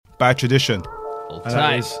by tradition. Hold And that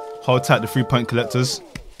tight. is hold tight the 3-point collectors.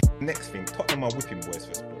 Next thing, Tottenham are whipping boys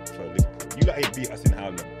for Liverpool. You lot ain't beat us in how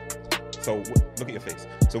long? So look at your face.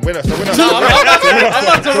 So when I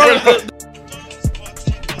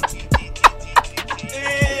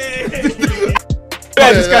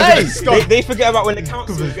they forget about when the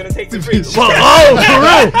council is going to take the bridge. Oh,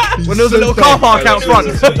 for real? When there was a little car park out front.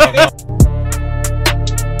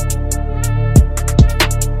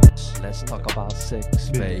 Let's talk about sex,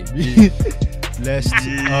 baby. Let's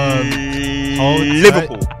hold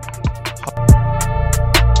Liverpool.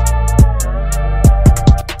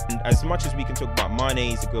 And as much as we can talk about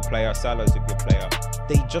Mane is a good player, Salah is a good player,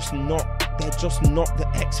 they're just not the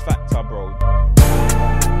X factor, bro.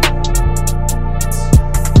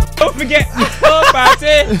 Don't forget about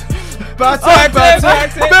it.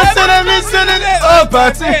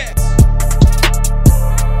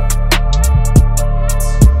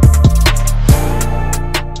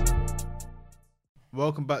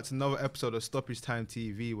 Welcome back to another episode of Stoppage Time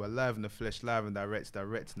TV. We're live in the flesh, live and direct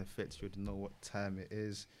in the flesh. You already know what time it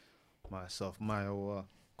is. Myself, Mayowa,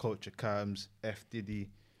 Culture Cams, F Diddy.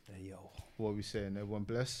 Hey, yo. What are we saying? Everyone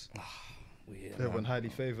blessed? Weird, Everyone highly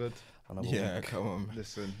favoured? Yeah, come on.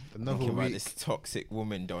 Listen, another Talking about week. this toxic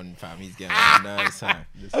woman Don fam, he's getting on my nerves, huh?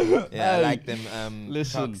 Yeah, I like them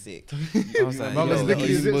toxic. I was like, Mama's yo, licking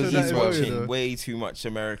his lips with that he's as well, watching you know. way too much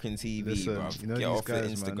American TV, Listen, bro. you know Get these off the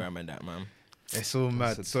guys, man. Instagram and that, man. It's all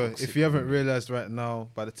mad. a So toxic if you haven't woman. realised right now,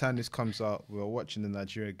 by the time this comes out, we're watching the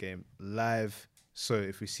Nigeria game live. So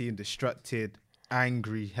if we see him distracted,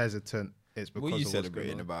 angry, hesitant, it's because What are you of what's going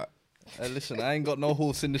celebrating on. about? Listen, I ain't got no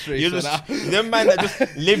horse in the race. You're so just now- them man that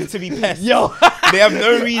just live to be pests. Yo, They have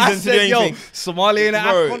no reason I to do said, anything. yo, Somalia and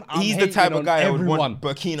Bro, Afcon, I'm he's the type hating of on guy that would everyone. want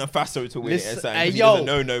Burkina Faso to win it or Listen, something. hey, 'Cause he yo, doesn't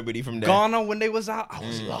know nobody from there. Ghana, when they was out, I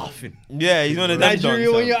was laughing. Yeah, he's one of them. Nigeria,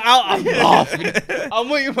 dons, when you're fam. out, I'm laughing. I'm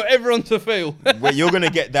waiting for everyone to fail. Where you're gonna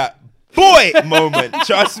get that boy moment.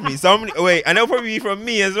 Trust me. Somebody wait, and they'll probably be from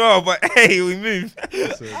me as well. But hey, we move.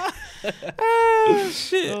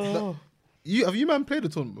 Shit. Have you man played the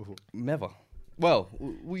tournament before? Never. Well,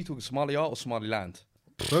 were you talking Somalia or Somaliland?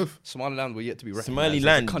 Both. Somaliland were yet to be recognized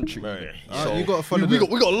Somaliland, as a country. right. So you gotta follow we the-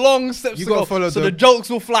 got long steps you to gotta go, follow so the- the jokes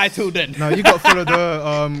will fly till then. Now you got to follow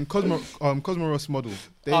the Cosmoros model.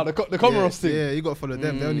 The Comoros team. Yeah, you got to follow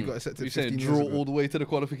them. They only got accepted You 15 saying years draw ago. all the way to the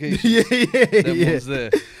qualification? yeah. Them ones there.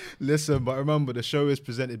 Listen, but remember the show is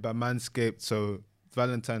presented by Manscaped, so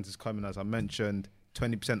Valentine's is coming as I mentioned.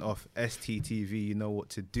 20% off STTV. You know what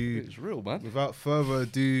to do. It's real, man. Without further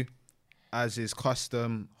ado, as is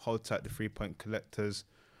custom, hold tight the 3-point collectors.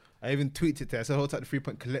 I even tweeted there. I said, hold tight the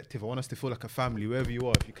 3-point collective. I want us to feel like a family, wherever you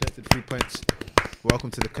are. If you collected 3 points, welcome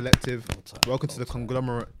to the collective. Welcome to the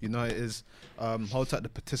conglomerate. You know it is. Hold tight the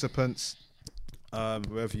participants.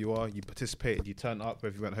 Wherever you are, you participated, you turned up,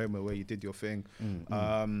 whether you went home or where you did your thing.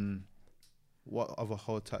 What other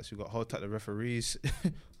hold tights we got? Hold tight the referees.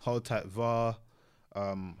 Hold tight VAR.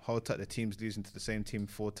 Hold tight the teams losing to the same team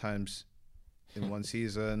 4 times in one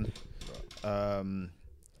season.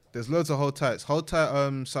 There's loads of hold tights. Hold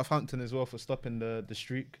tight Southampton as well for stopping the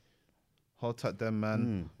streak. Hold tight them,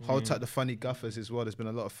 man. Hold tight the funny gaffers as well. There's been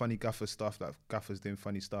a lot of funny gaffer stuff, like gaffers doing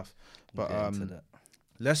funny stuff. But Get into that.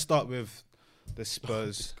 let's start with the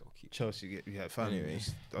Spurs. Chelsea, yeah, family. Anyway.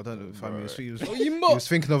 I don't know, family. He was, Oh, you he mot. was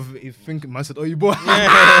thinking of, man said, oh, you boy.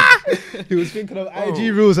 He was thinking of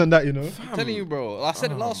IG rules and that, you know. I'm telling you, bro. I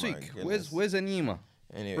said it last my week. goodness. Where's Enima?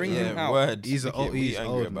 Anyway, Bring yeah, him out. Words. He's Look old, at what he's you're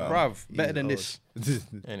angry old, about. Bruv, better He's than old. this.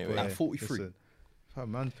 Anyway, Like 43. Listen,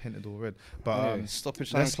 man painted all red. But Anyway,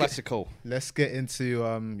 stoppage time let's get- classical. let's get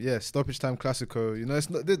into stoppage time classico. You know, it's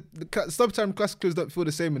not the stoppage time classicos don't feel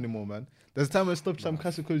the same anymore, man. There's a time when stoppage time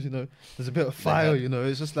classicos, you know, there's a bit of fire. You know,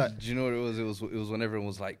 it's just like Do you know what it was? It was when everyone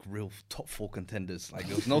was like real top 4 contenders. Like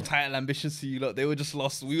there was no title ambitions to you lot. They were just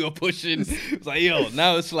lost. We were pushing. It was like, yo,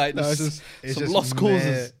 now it's like no, just it's some just lost meh.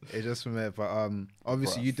 causes. It's just meh. But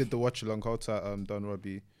obviously you did the watch along. Hold tight, Don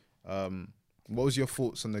Robbie. What was your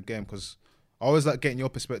thoughts on the game? Because I always like getting your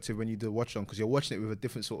perspective when you do watch along, because you're watching it with a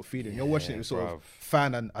different sort of feeling. You're watching it with sort bruv. of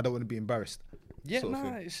fan, and I don't want to be embarrassed. Yeah, sort of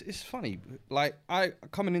nah, thing. it's funny. Like I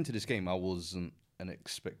coming into this game, I wasn't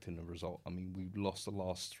expecting a result. I mean, we lost the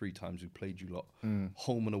last 3 times we played you lot.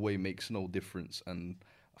 Home and away makes no difference. And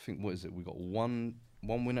I think what is it? We got one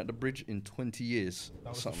win at the Bridge in 20 years.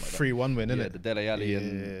 Something like that. 3-1 win, Yeah, innit? the Dele Alli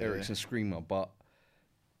and Yeah. Ericsson screamer. But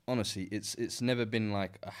honestly, it's never been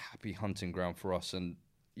like a happy hunting ground for us. And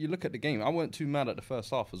you look at the game, I weren't too mad at the first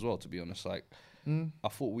half as well, to be honest. Like I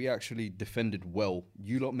thought we actually defended well.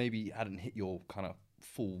 You lot maybe hadn't hit your kind of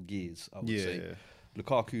full gears, I would say.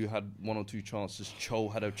 Lukaku had 1 or 2 chances. Cho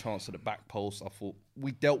had a chance at the back post. I thought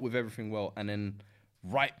we dealt with everything well, and then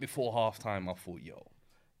right before halftime, I thought, yo,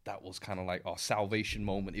 that was kind of like our salvation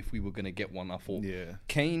moment if we were going to get one. I thought,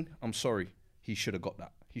 Kane, I'm sorry, he should have got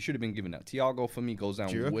that. He should have been given that. Thiago, for me, goes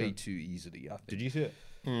down way too easily, I think. Did you see it?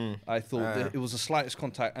 I thought that it was the slightest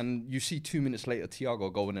contact, and you see 2 minutes later,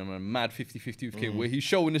 Thiago going in on a mad 50-50 with Kane, where he's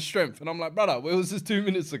showing his strength, and I'm like, brother, where was this 2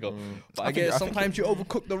 minutes ago? But I guess sometimes you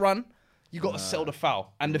overcook the run, you got to sell the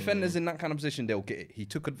foul, and defenders in that kind of position, they'll get it. He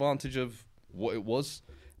took advantage of what it was,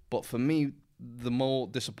 but for me, the more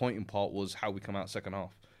disappointing part was how we come out second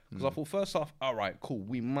half, because I thought first half, all right, cool,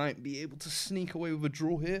 we might be able to sneak away with a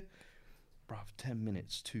draw here. Bruv, 10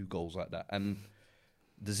 minutes, 2 goals like that, and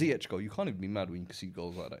the Ziyech goal, you can't even be mad when you can see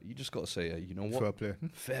goals like that. You just got to say, you know what?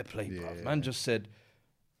 Fair play, bruv. Man just said,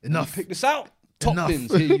 enough. Pick this out. Top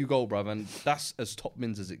bins, here you go, bruv. And that's as top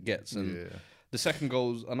bins as it gets. And the second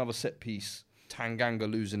goal's another set piece. Tanganga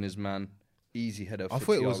losing his man. Easy header. I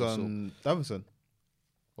thought it was Davinson.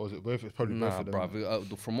 Or was it both? It's probably both of them.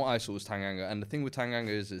 Bruv. From what I saw, it was Tanganga. And the thing with Tanganga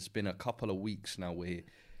is it's been a couple of weeks now where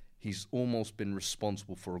he's almost been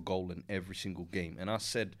responsible for a goal in every single game. And I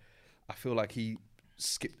said, I feel like he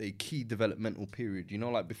skipped a key developmental period. You know,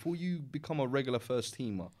 like before you become a regular first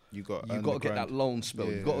teamer, you got to get that loan spell.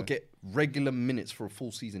 You got to get regular minutes for a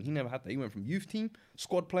full season. He never had that. He went from youth team,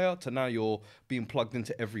 squad player, to now you're being plugged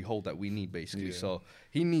into every hole that we need, basically. So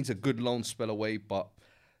he needs a good loan spell away. But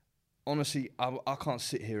honestly, I can't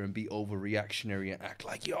sit here and be overreactionary and act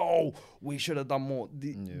like, yo, we should have done more.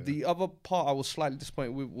 The other part I was slightly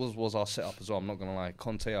disappointed with was our setup as well. I'm not gonna lie.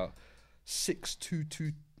 Conte,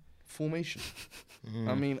 6-2-2 formation.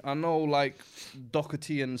 I mean, I know like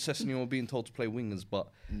Doherty and Sessegnon were being told to play wingers, but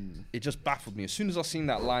it just baffled me. As soon as I seen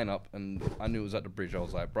that lineup and I knew it was at the Bridge, I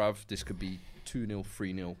was like, bruv, this could be 2-0,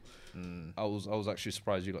 3-0. I was actually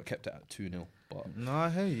surprised you kept it at 2-0. But no, I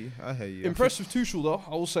hear you. Impressed with Tuchel though,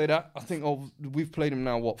 I will say that. I think we've played him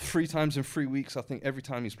now 3 times in 3 weeks. I think every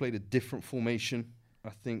time he's played a different formation.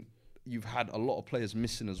 I think you've had a lot of players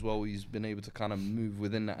missing as well. He's been able to kind of move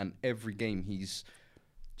within that, and every game he's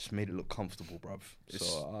just made it look comfortable, bruv.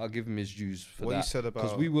 So I'll give him his dues for what that. You said about,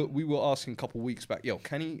 because we were asking a couple of weeks back, yo,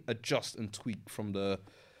 can he adjust and tweak from the?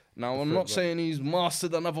 Now I'm not saying he's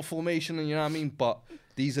mastered another formation, and you know what I mean, but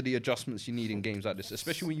these are the adjustments you need in games like this,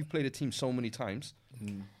 especially when you've played a team so many times.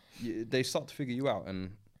 They start to figure you out.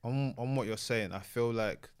 And on what you're saying, I feel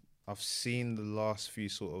like I've seen the last few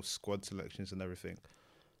sort of squad selections and everything.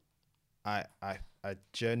 I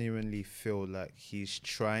genuinely feel like he's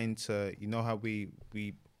trying to, you know how we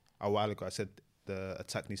a while ago I said the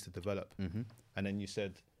attack needs to develop, and then you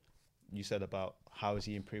said about how is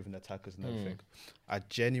he improving attackers and everything. I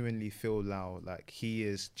genuinely feel now like he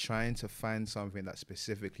is trying to find something that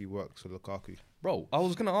specifically works for Lukaku. Bro, I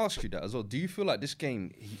was going to ask you that as well. Do you feel like this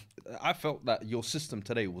game, I felt that your system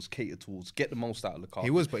today was catered towards get the most out of Lukaku. He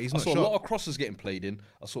was, but he's not I saw a lot of crosses getting played in.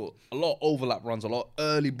 I saw a lot of overlap runs, a lot of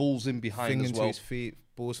early balls in behind as well. Into his feet,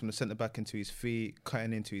 balls from the centre-back into his feet,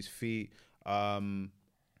 cutting into his feet.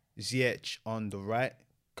 Ziyech on the right,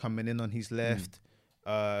 coming in on his left.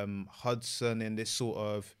 Hudson in this sort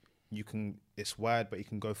of, it's wide, but you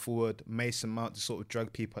can go forward. Mason Mount to sort of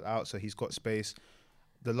drag people out so he's got space.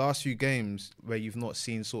 The last few games where you've not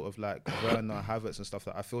seen sort of like Werner, Havertz and stuff,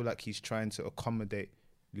 that I feel like he's trying to accommodate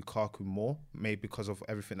Lukaku more, maybe because of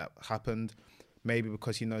everything that happened, maybe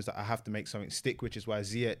because he knows that I have to make something stick, which is why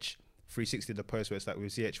Ziyech 360 the post, where it's like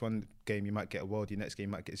with Ziyech one game you might get a worldie, next game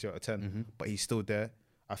you might get 0 out of 10, but he's still there.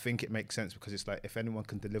 I think it makes sense because it's like if anyone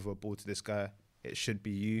can deliver a ball to this guy, it should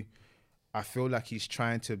be you. I feel like he's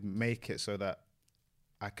trying to make it so that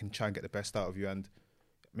I can try and get the best out of you. And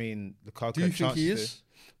I mean, Lukaku do you think he is?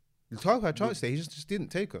 Lukaku had chances there. He just didn't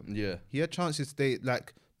take them. Yeah. He had chances today.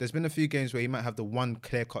 Like, there's been a few games where he might have the one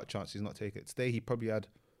clear-cut chance he's not take it. Today, he probably had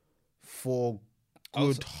 4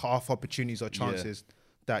 good half opportunities or chances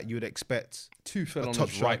that you would expect. 2 fell on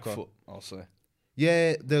his right foot, I'll say.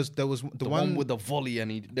 Yeah, there was the one with the volley,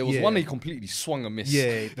 and there was one he completely swung and missed.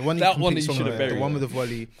 Yeah, the one he should have buried. The one with the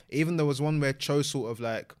volley. Even there was one where Cho sort of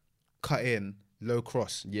like cut in low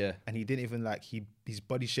cross. Yeah, and he didn't even like his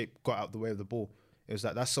body shape got out the way of the ball. It was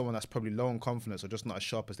like that's someone that's probably low on confidence or just not as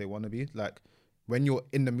sharp as they want to be. Like when you're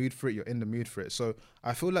in the mood for it, you're in the mood for it. So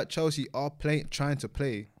I feel like Chelsea are trying to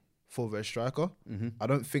play for their striker. I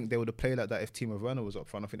don't think they would have played like that if Timo Werner was up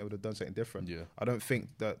front. I think they would have done something different. Yeah. I don't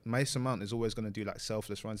think that Mason Mount is always going to do like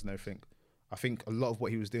selfless runs and everything. I think a lot of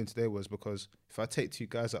what he was doing today was because if I take 2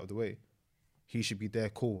 guys out of the way, he should be there.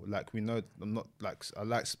 Cool. Like we know, I'm not like I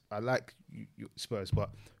like you Spurs,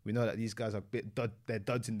 but we know that these guys are they're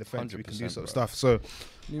duds in defense. We can do sort of stuff. So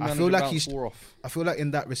I feel like I feel like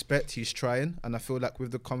in that respect he's trying, and I feel like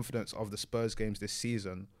with the confidence of the Spurs games this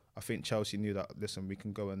season, I think Chelsea knew that, listen, we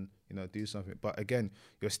can go and, do something. But again,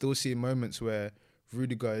 you're still seeing moments where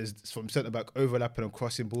Rudiger is from centre-back overlapping and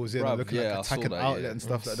crossing balls in and looking like attacking outlet and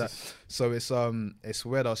stuff like that. So it's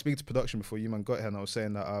weird. I was speaking to production before you man got here, and I was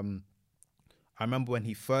saying that I remember when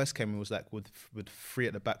he first came, it was like, would 3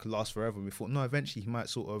 at the back last forever? And we thought, no, eventually he might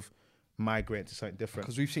sort of migrate to something different.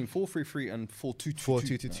 Because we've seen 4-3-3 and 4-2-2.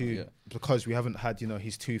 4-2-2-2, because we haven't had,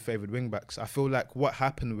 his 2 favoured wing-backs. I feel like what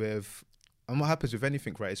happens with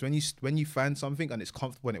anything, right, is when you find something and it's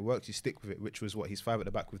comfortable and it works, you stick with it, which was what he's 5 at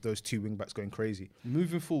the back with those 2 wing-backs going crazy.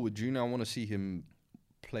 Moving forward, do you now want to see him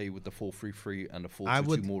play with the 4-3-3 and the 4-2-2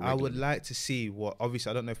 more regularly? I would like to see what,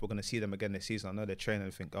 obviously I don't know if we're going to see them again this season. I know they're training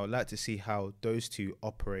and everything. I would like to see how those 2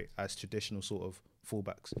 operate as traditional sort of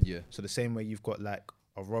fullbacks. Yeah. So the same way you've got like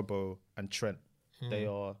a Robbo and Trent, they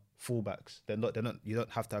are fullbacks. They're not, you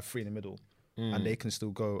don't have to have 3 in the middle and they can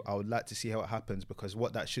still go. I would like to see how it happens, because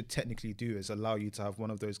what that should technically do is allow you to have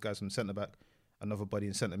one of those guys on centre back, another body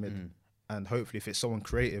in centre mid. And hopefully if it's someone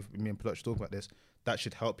creative, me and production talk about this, that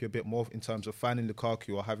should help you a bit more in terms of finding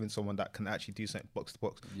Lukaku or having someone that can actually do something box to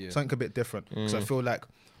box. Something a bit different. Because I feel like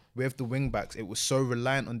with the wing backs, it was so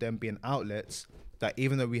reliant on them being outlets that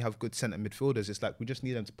even though we have good centre midfielders, it's like we just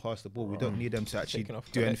need them to pass the ball. We don't need them to actually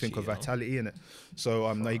do anything with vitality in it.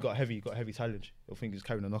 So no, you got heavy challenge. I think he's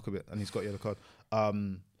carrying a knock a bit and he's got yellow card.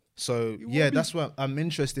 So yeah, that's what I'm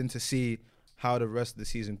interested to see how the rest of the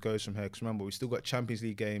season goes from here. Because remember, we still got Champions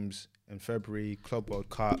League games in February, Club World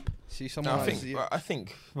Cup. See, I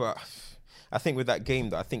think with that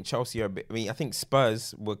game, though, I think Chelsea are a bit. I mean, I think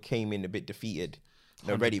Spurs came in a bit defeated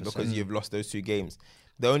already 100%. because you've lost those 2 games.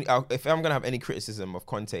 The only, if I'm gonna have any criticism of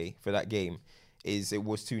Conte for that game, is it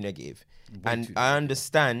was too negative. I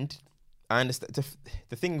understand. The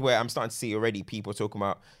thing where I'm starting to see already people talking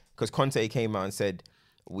about, because Conte came out and said,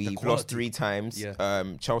 we've lost 3 times.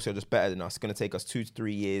 Chelsea are just better than us. It's going to take us 2 to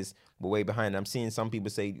 3 years. We're way behind. I'm seeing some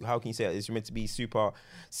people say, how can you say that? It's meant to be super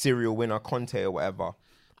serial winner Conte or whatever.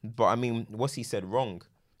 But I mean, what's he said wrong?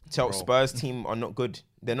 Spurs team are not good.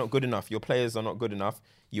 They're not good enough. Your players are not good enough.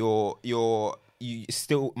 You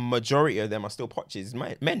still, majority of them are still Poch's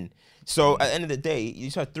men. So at the end of the day, you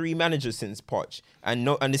just had 3 managers since Poch, and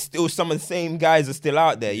there's still some of the same guys are still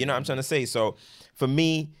out there. You know what I'm trying to say? So for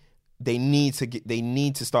me, they need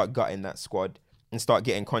to start gutting that squad and start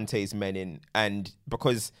getting Conte's men in. And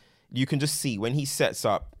because you can just see when he sets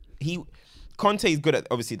up, Conte is good at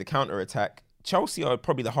obviously the counter attack. Chelsea are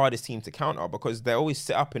probably the hardest team to counter because they're always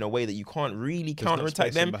set up in a way that you can't really counter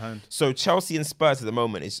attack them. So Chelsea and Spurs at the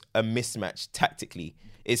moment is a mismatch tactically.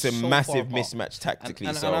 It's a massive mismatch tactically.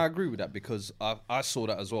 And I agree with that, because I saw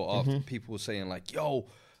that as well. After people were saying like, yo,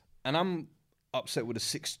 and I'm upset with a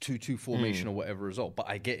 6-2-2 formation or whatever result, but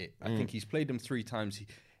I get it. I think he's played them 3 times.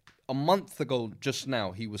 A month ago, just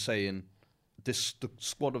now, he was saying the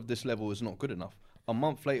squad of this level is not good enough. A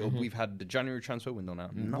month later, we've had the January transfer window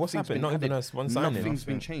now. What's happened? Not even one signing. Nothing's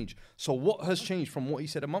been changed. So what has changed from what he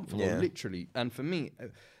said a month ago? Literally. And for me,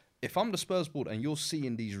 if I'm the Spurs board and you're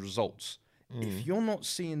seeing these results, if you're not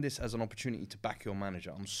seeing this as an opportunity to back your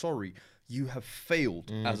manager, I'm sorry, you have failed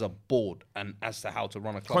as a board and as to how to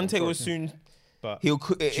run a club. Conte will soon. But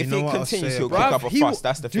if he continues, he'll kick up a fuss.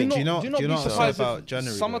 That's the thing. Do you know what I say about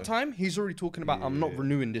January? Summertime, he's already talking about, I'm not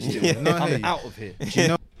renewing this deal. I'm out of here. Do you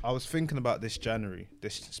know, I was thinking about this January,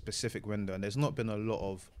 this specific window, and there's not been a lot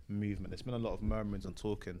of movement. There's been a lot of murmurings and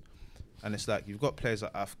talking. And it's like, you've got players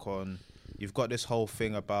at AFCON, you've got this whole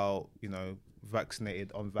thing about,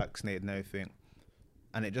 vaccinated, unvaccinated and everything.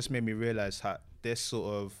 And it just made me realise that this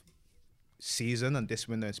sort of season and this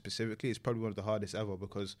window specifically is probably one of the hardest ever,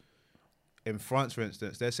 because in France, for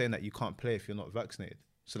instance, they're saying that you can't play if you're not vaccinated.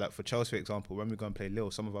 So like for Chelsea, for example, when we go and play Lille,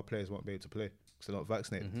 some of our players won't be able to play because they're not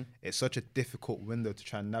vaccinated. It's such a difficult window to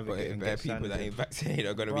try and navigate. But people that ain't vaccinated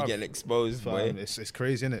are going to be getting exposed, boy. It's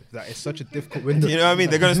crazy, isn't it? Like, it's such a difficult window. You know what I mean?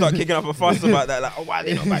 They're going to start kicking up a fuss about that. Like, oh, why are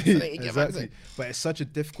they not vaccinated? Exactly. But it's such a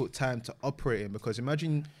difficult time to operate in, because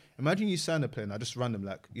imagine you sign a player, now just random,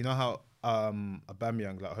 like, you know how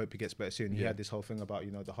Aubameyang, like, I hope he gets better soon. He had this whole thing about,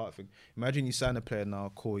 the heart thing. Imagine you sign a player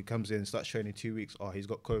now, cool, he comes in, starts training 2 weeks, he's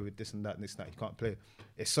got COVID, this and that, he can't play.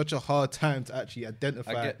 It's such a hard time to actually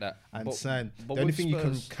identify and sign. The only thing you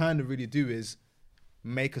can kind of really do is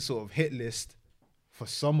make a sort of hit list for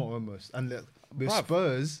someone almost. And with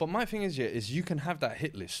Spurs... But my thing is you can have that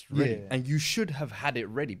hit list ready, and you should have had it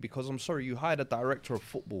ready, because I'm sorry, you hired a director of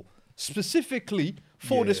football specifically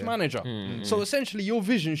for this manager. So essentially your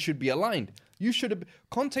vision should be aligned. You should have...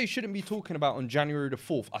 Conte shouldn't be talking about on January the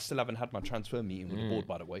 4th. I still haven't had my transfer meeting with the board,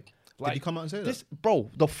 by the way. Like, did he come out and say that? Bro,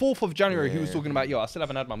 the 4th of January, he was talking about, I still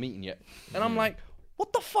haven't had my meeting yet. And I'm like,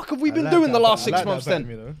 What the fuck have we I been like doing that, the last I 6 like months that then?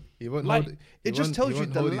 back, you know? He won't Like, hold it just tells you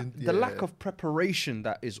the yeah. lack of preparation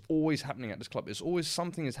that is always happening at this club. It's always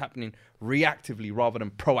something is happening reactively rather than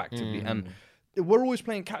proactively. And we're always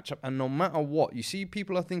playing catch up. And no matter what, you see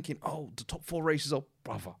people are thinking, oh, the top 4 races are,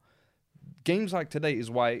 brother. Games like today is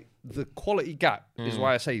why the quality gap is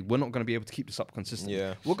why I say we're not going to be able to keep this up consistently.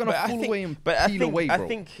 Yeah. We're going to fall away and peel away, bro. I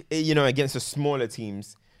think, you know, against the smaller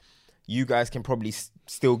teams, you guys can probably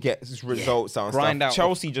still get results out and Grind stuff. out.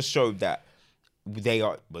 Chelsea just showed that they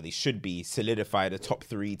should be solidified a top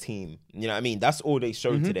 3 team. You know what I mean? That's all they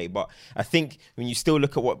showed today. But I think when you still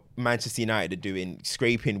look at what Manchester United are doing,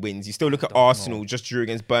 scraping wins, you still look at Arsenal just drew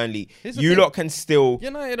against Burnley. Here's the You thing. lot can still...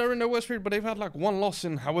 United are in their worst period, but they've had like 1 loss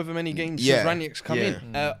in however many games Yeah. since Ranieri's come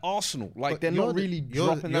in. Arsenal, like But they're you're not the- really you're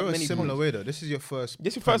dropping that a many similar points. way though. This is your first.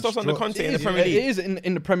 This is your first loss under Conte in the It Premier League. is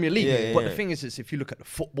in the Premier League. Yeah, but yeah. the thing is if you look at the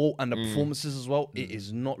football and the performances as well, it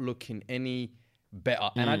is not looking any better.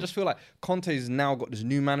 And I just feel like Conte's now got this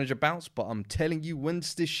new manager bounce, but I'm telling you,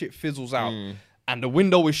 once this shit fizzles out and the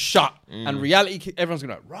window is shut and reality, everyone's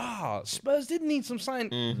gonna be like, rah, Spurs did need some sign.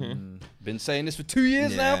 Been saying this for 2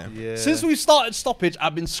 years now. Yeah. Since we started stoppage,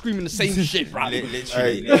 I've been screaming the same shit, right?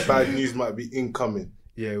 Literally. Hey, bad news might be incoming.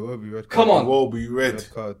 Yeah, it will be red. Come card. on. Will be red. Red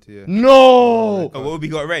card. Yeah. No! Oh,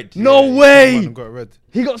 Wolby got red. No Came way! on and got red.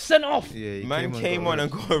 He got sent off. Yeah, he Man came got on red.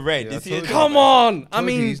 and got red. Yeah, I Is he told you. Come on! I Told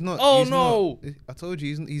you mean, he's not, oh he's no! not- I told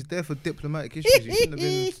you he's there for diplomatic issues. He shouldn't have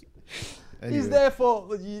been. Anyway. He's there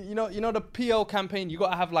for you know the PL campaign. You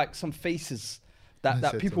gotta have like some faces that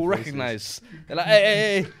said people some faces. recognize. They're like,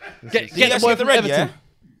 hey, get Did he the actually boy get the from red, Everton. yeah?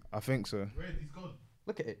 I think so.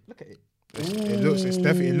 Look at it. Look at it. It's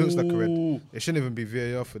definitely, it looks like a red. It shouldn't even be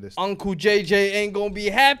VAR for this. Uncle JJ ain't gonna be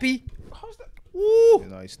happy. How's that? Woo! You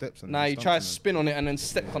know, he steps on. Nah, he he stumps tried on to him. spin on it and then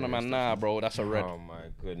stepped on a man. Nah, bro, that's a red. Oh my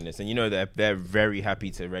goodness! And you know they're very happy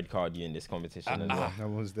to red card you in this competition as well. No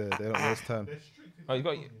one's there. They don't waste time. Oh, you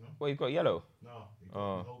got you got yellow. No, it Oh.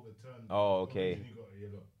 overturned. Oh, okay. You got a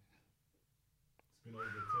yellow. It's been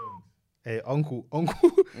overturned. Hey, uncle.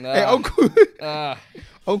 Nah. Hey, uncle. Ah,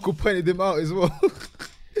 Uncle pointed him out as well.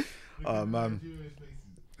 Oh man,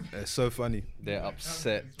 it's so funny. they're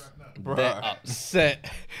upset. Bruh. They're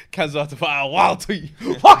upset. Kansas have to put out a wild tweet.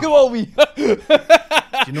 Fuck it, Wolby.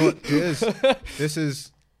 Do you know what it is? This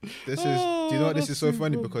is. Do you know what this is so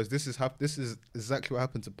funny? Because this is exactly what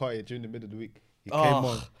happened to Partey during the middle of the week. He came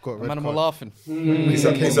on, got a red Man, I'm card. laughing.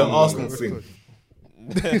 It's an Arsenal thing.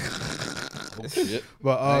 Shit.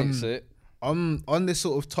 But Ain't it. on this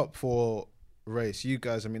sort of top 4 race, you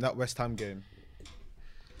guys, I mean that West Ham game.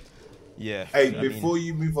 Yeah. Hey, I mean, before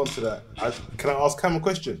you move on to that, can I ask Cam a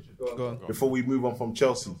question? Go on, Before we move on from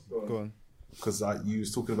Chelsea, go on. because you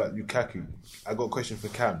was talking about Lukaku. I got a question for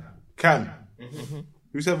Cam. Cam,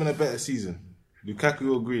 who's having a better season,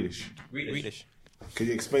 Lukaku or Grealish? Grealish. Can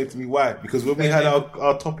you explain to me why? Because when we had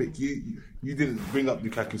our topic, you didn't bring up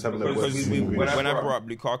Lukaku's having a better Because season. when I brought up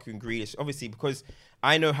Lukaku and Grealish, obviously because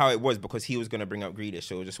I know how it was because he was going to bring up Grealish,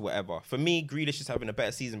 so just whatever. For me, Grealish is having a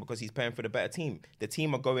better season because he's playing for the better team. The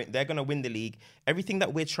team they're going to win the league. Everything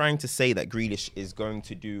that we're trying to say that Grealish is going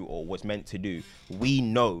to do or was meant to do, we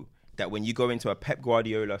know that when you go into a Pep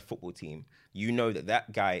Guardiola football team, you know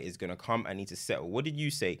that guy is going to come and need to settle. What did you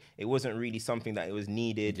say? It wasn't really something that it was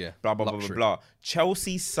needed, Yeah, blah, blah, blah, luxury. blah, blah.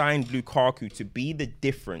 Chelsea signed Lukaku to be the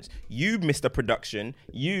difference. You, Mr. Production,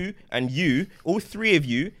 you, all 3 of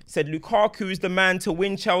you said Lukaku is the man to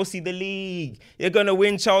win Chelsea the league. You're going to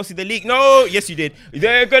win Chelsea the league. No, yes, you did.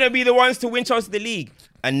 They're going to be the ones to win Chelsea the league.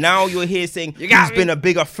 And now you're here saying he's been a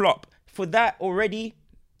bigger flop. For that already,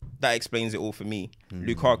 that explains it all for me.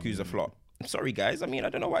 Lukaku's a flop. I'm sorry, guys. I mean, I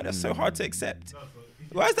don't know why that's so hard to accept.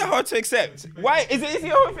 Why is that hard to accept? Why is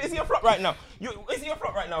he a flop right now? Is he a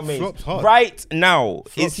flop right now, mate? Flop's hard. Right now,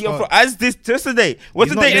 is Flop's he a hard. flop? As this just today. What's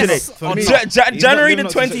He's the not date living today? up- for me, he's January not the living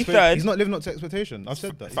up to 23rd. He's not living up to expectation. I've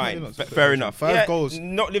said that. He's not Fine, living up to fair expectation. enough. 5 Yeah, goals.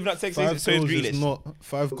 not living up to 5 expectation. So is goals is Grealish. not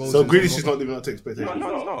 5 goals. So is Grealish is not living up to expectations.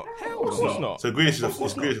 No, it's not. Hell, of course not. So Grealish is a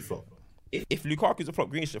flop. If Lukaku's a flop,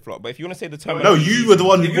 Grealish is a flop. But if you want to say the term, No, you were the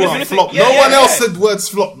one who brought up flop. Yeah, No yeah, one yeah. else said words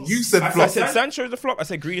flop. You said I flop. said Sancho is a flop. I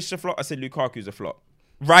said Grealish is a flop. I said Lukaku's a flop.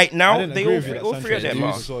 Right I now, didn't they agree all with you that all 3 of Sancho's them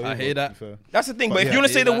are. losers or I evil, hear to that. be fair. That's the thing. But But if yeah, you want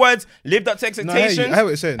to say the that. words lived up to I expectations, hear what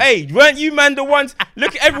you're saying. hey, weren't you man the ones?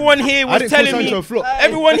 Look, everyone here I was didn't call telling me. Sancho a flop.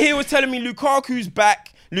 Everyone here was telling me Lukaku's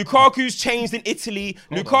back. Lukaku's changed in Italy.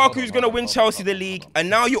 Lukaku's gonna win Chelsea the league, and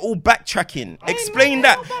now you're all backtracking. Explain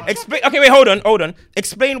that. Explain. Okay, wait, hold on.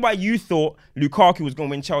 Explain why you thought Lukaku was gonna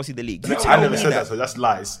win Chelsea the league. You I tell never me said that, that. so that's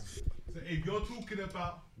lies. So if you're talking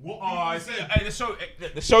about Hey,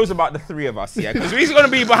 the show's about the three of us, yeah, because we're gonna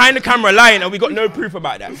be behind the camera lying, and we got no proof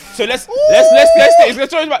about that. So let's it's the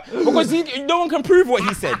show's about because no one can prove what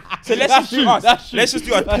he said. So let's just do us. Let's just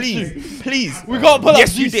do us, please. We got to pull up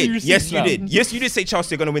Yes, you GC did. receipts Yes, you now. did. Yes, you did say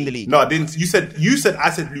Chelsea are gonna win the league. No, I didn't. You said I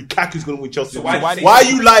said Lukaku's gonna win Chelsea. why Why did are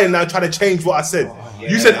you lying now, trying to change what I said?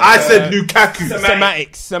 You said I said Lukaku.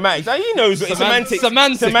 Semantics. Now, he knows what semantics.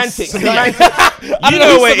 Semantics. You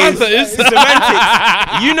know where it is.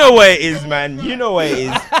 Semantics. You know where it is, man. You know where it is.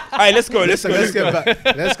 Alright, let's go. Let's get back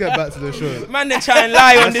to the show. Man, they try and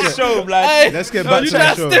lie on this show, blood. Hey, Let's get back to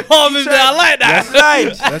the show. stiff arm him there. I like that.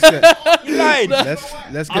 Lied. You lied.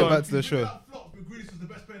 Let's get back to the show.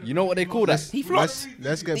 You know what they call that? He flopped.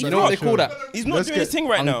 Let's get back You to know what the they call show. that? He's not Let's doing his get thing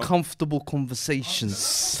right now. Uncomfortable conversations.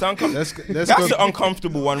 Let's That's go. an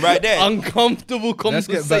uncomfortable one right there. Uncomfortable Let's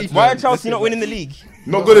get back conversations. to Why are Chelsea not winning the league?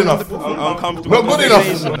 Not good enough. Uncomfortable. Not good enough.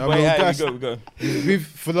 conversation. No, Wait, but yeah, that's- we go.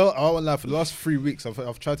 For the last 3 weeks,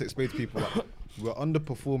 I've tried to explain to people that we're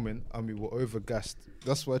underperforming and we were overgassed.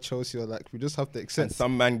 That's why Chelsea are like, we just have to accept. And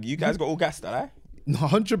some man, you guys got all gassed, eh? No,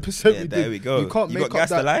 100%. Yeah, we there did. we go. You can't You make got up gassed,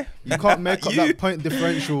 that. lie? You can't make up You- that point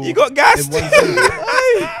differential. You got gassed. in one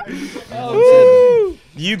season. Woo.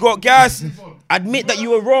 You got gassed. Admit that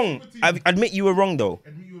you were wrong. Admit you were wrong, though.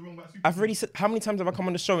 I've already said, how many times have I come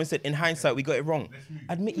on the show and said, in hindsight, we got it wrong?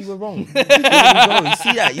 Admit you were wrong. There we go. You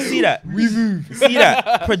see that? You see that? We move. You see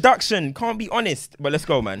that? Production. Can't be honest. But let's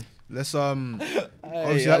go, man. Let's obviously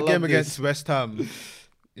I that love game this. against West Ham,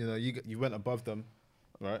 you know, you went above them,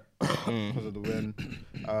 right? Because of the win.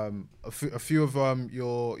 A few of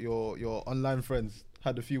your online friends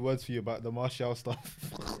had a few words for you about the Martial stuff.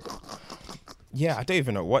 Yeah, I don't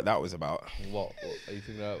even know what that was about. What are you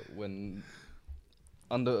thinking about when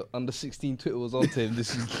under 16 Twitter was on to him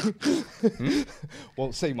this week?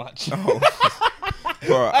 Won't say much.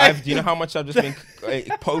 Bro, do you know how much I've just been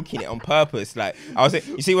poking it on purpose? Like, I was,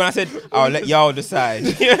 you see when I said, I'll let y'all decide.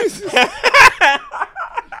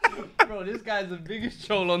 Bro, this guy's the biggest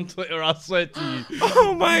troll on Twitter, I swear to you.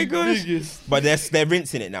 Oh my gosh. But they're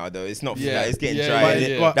rinsing it now, though. It's not, Yeah, it's getting yeah, dry. yeah,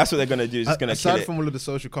 It- yeah. That's what they're going to do. Is just going to kill Aside it. from all of the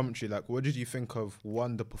social commentary, like, what did you think of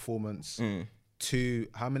one, the performance? Two,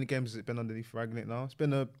 how many games has it been underneath Ragnick now? It's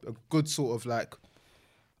been a good sort of like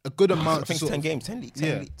a good amount. I think to it's sort 10 of- games. 10 league, 10,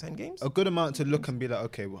 Yeah. league, 10 games? a good amount to look and be like,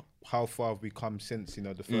 okay, well, how far have we come since, you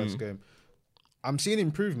know, the first game? I'm seeing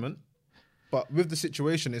improvement, but with the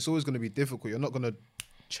situation, it's always going to be difficult. You're not going to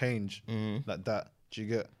change like that. Do you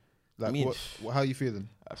get? Like, I mean- how are you feeling?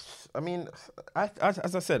 I mean,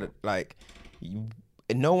 as I said, like,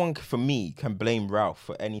 no one for me can blame Ralph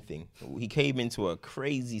for anything. He came into a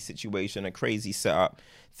crazy situation, a crazy setup,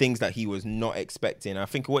 things that he was not expecting. I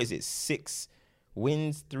think, what is it, 6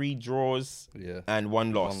 wins, 3 draws, Yeah. and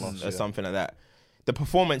 1 loss, loss, or yeah. something like that. The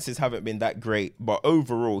performances haven't been that great, but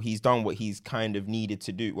overall, he's done what he's kind of needed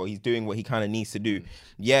to do. Well, he's doing what he kind of needs to do.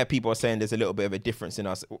 Yeah, people are saying there's a little bit of a difference in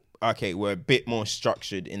us. Okay, we're a bit more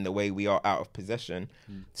structured in the way we are out of possession.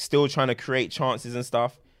 Still trying to create chances and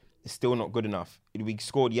stuff. It's still not good enough. We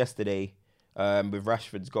scored yesterday with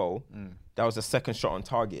Rashford's goal. That was the second shot on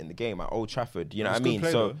target in the game at Old Trafford. You know what I good mean?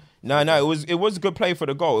 play, So though. no, it was a good play for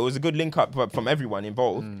the goal. It was a good link up from everyone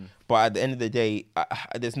involved. But at the end of the day,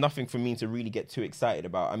 there's nothing for me to really get too excited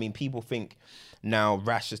about. I mean, people think now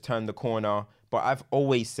Rash has turned the corner. But I've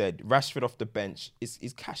always said Rashford off the bench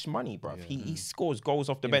is cash money, bruv. He scores goals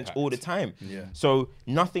off the bench all the time. Yeah. So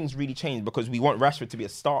nothing's really changed because we want Rashford to be a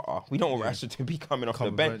starter. We don't want Rashford to be coming off the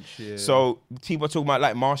bench. yeah. So people are talking about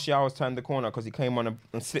like Martial has turned the corner because he came on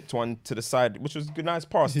and slipped one to the side, which was a good, nice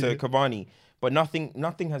pass to Cavani. But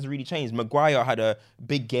nothing has really changed. Maguire had a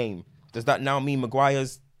big game. Does that now mean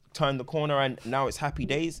Maguire's turned the corner and now it's happy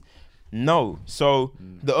days? No. So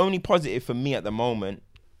the only positive for me at the moment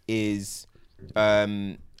is I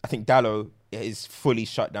think Dallo is fully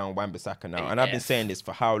shut down Wan-Bissaka now. And I've been saying this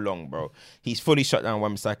for how long, bro? He's fully shut down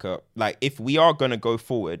Wan-Bissaka. Like, if we are going to go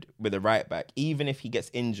forward with a right back, even if he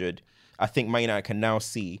gets injured, I think Man United can now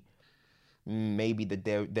see maybe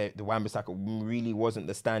the Wan-Bissaka really wasn't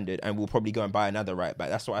the standard and we'll probably go and buy another right back.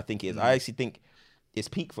 That's what I think it is. I actually think it's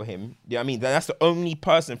peak for him. You know what I mean? That's the only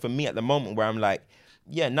person for me at the moment where I'm like,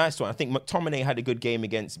 yeah, nice one. I think McTominay had a good game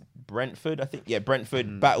against Brentford. I think, yeah,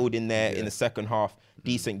 Brentford battled in there in the second half.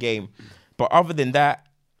 Decent game. But other than that,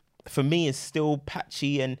 for me, it's still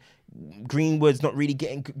patchy and Greenwood's not really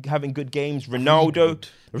having good games. Ronaldo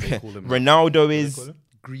is...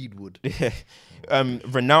 Greedwood.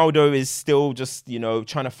 Ronaldo is still just, you know,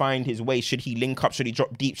 trying to find his way. Should he link up? Should he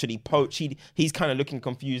drop deep? Should he poach? He's kind of looking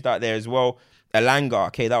confused out there as well. Elanga,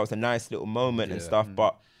 okay, that was a nice little moment and stuff,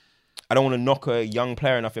 but I don't want to knock a young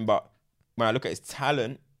player or nothing, but when I look at his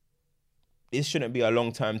talent, this shouldn't be a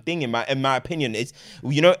long-term thing in my opinion. It's,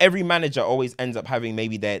 you know, every manager always ends up having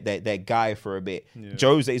maybe their guy for a bit.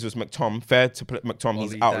 Jose's was McTom. Fair to McTom,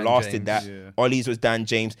 he's Ollie, outlasted Dan that. James. Ollie's was Dan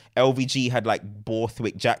James. LVG had like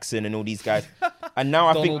Borthwick, Jackson, and all these guys. And now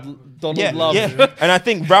I think Donald Love. yeah. And I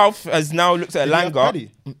think Ralph has now looked at Did he have Elanga.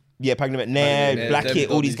 Paddy? Yeah, Paddy McNair, Yeah, Blackett,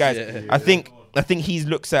 them all these bodies, guys. yeah. I think he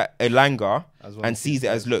looks at Elanga As well and as sees it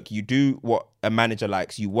as, look, you do what a manager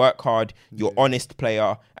likes. You work hard, you're honest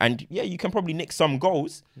player, and yeah, you can probably nick some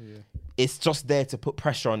goals. It's just there to put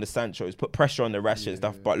pressure on the Sanchos, put pressure on the Rashford and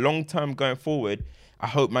stuff. But long term going forward, I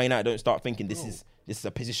hope Man United don't start thinking this is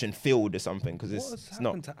a position filled or something, because What has it's not.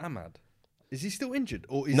 happened to Ahmad? Is he still injured,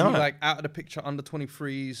 or is No. he like out of the picture under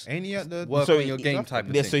 23s? Ain't he at the Work So on your he- game type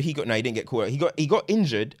of Yeah, thing? so he didn't get caught. He got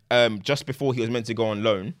injured just before he was meant to go on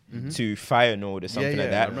loan to Feyenoord or something yeah, like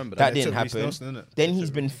I that. remember That that. They didn't took Reece happen. Nelson, innit? Then They he's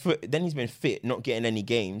took been fit. Then he's been fit, not getting any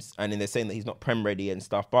games, and then they're saying that he's not prem ready and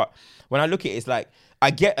stuff. But when I look at it, it's like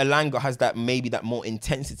I get Elanga has that maybe that more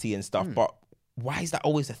intensity and stuff, but why is that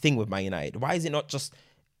always a thing with Man United? Why is it not just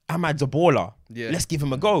Ahmad's a baller? Yeah. Let's give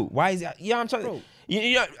him a go. Why is it? Yeah, I'm trying.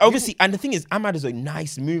 You know, obviously, and the thing is, Ahmad is a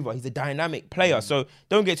nice mover. He's a dynamic player. So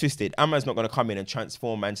don't get twisted. Ahmad's not going to come in and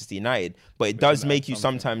transform Manchester United, but it does make you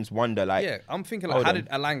sometimes wonder, like, Yeah, I'm thinking like, hold how on. did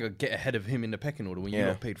Alanga get ahead of him in the pecking order when you Yeah.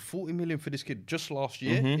 got paid 40 million for this kid just last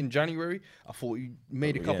year in January? I thought you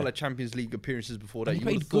made a couple Yeah. of Champions League appearances before that. he You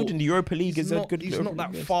played would've good thought in the Europa League. He's Is a not, good. he's not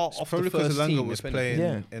that Yes. far off Probably the because first Elanga team. was if anything.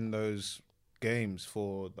 playing Yeah. in those games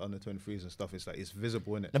for the under 23s and stuff. It's like it's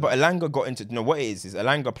visible in it. No, but Elanga got into. No, what it is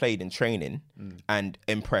Elanga played in training and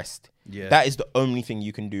impressed. Yeah. That is the only thing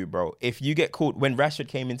you can do, bro. If you get called, when Rashford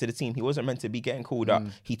came into the team, he wasn't meant to be getting called up.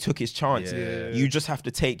 He took his chance. Yeah. You just have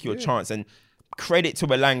to take your chance. And credit to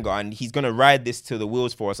Elanga, and he's gonna ride this till the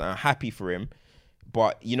wheels for us. And I'm happy for him.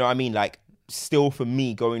 But you know what I mean? Like, still for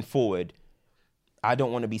me going forward, I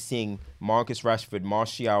don't want to be seeing Marcus Rashford,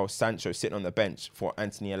 Martial, Sancho sitting on the bench for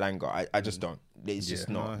Anthony Elanga. I just don't. It's just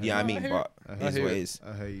No, I not. hear Yeah, I you. mean, I hear but you. it's I what hear it you. is.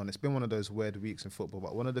 I hear you. And it's been one of those weird weeks in football.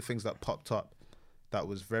 But one of the things that popped up that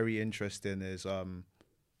was very interesting is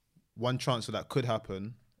one transfer that could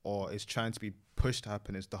happen or is trying to be pushed to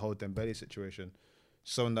happen is the whole Dembele situation.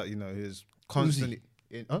 Someone that, you know, is constantly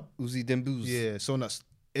Uzi Dembuz. yeah, someone that's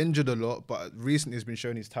injured a lot, but recently has been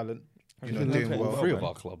showing his talent. You know, been doing playing well. Three of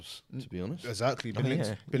our clubs, to be honest. Exactly. I Been mean, linked,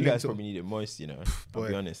 yeah. been You linked guys to- probably need it moist, you know. I'll Boy.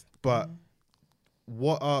 be honest. But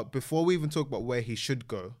what are before we even talk about where he should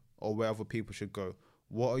go or where other people should go,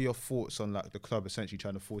 what are your thoughts on like the club essentially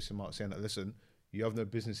trying to force him out, saying that listen, you have no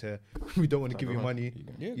business here. We don't want to give you money.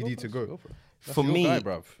 Yeah, You need to go. for it. That's For your me, guy,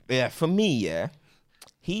 bruv. yeah, for me, yeah,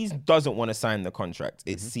 he doesn't want to sign the contract.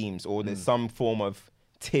 It seems, or there's some form of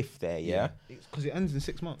tiff there. Yeah. Because it ends in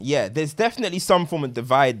 6 months. Yeah, there's definitely some form of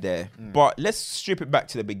divide there. But let's strip it back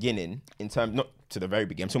to the beginning, in terms, not to the very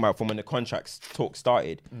beginning, I'm talking about from when the contracts talk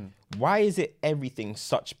started. Why is it everything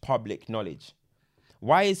such public knowledge?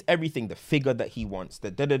 Why is everything the figure that he wants?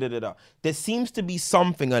 The da da da da da. There seems to be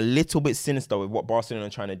something a little bit sinister with what Barcelona are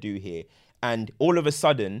trying to do here. And all of a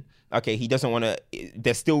sudden, okay, he doesn't want to,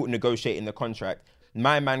 they're still negotiating the contract.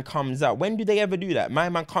 My man comes out. When do they ever do that? My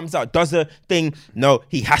man comes out, does a thing. No,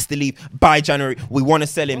 he has to leave by January. We want to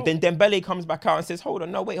sell him. Then Dembele comes back out and says, hold on,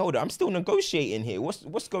 no, wait, hold on. I'm still negotiating here.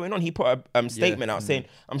 What's going on? He put a statement out saying,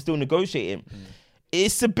 I'm still negotiating.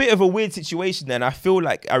 It's a bit of a weird situation. And I feel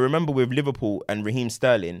like, I remember with Liverpool and Raheem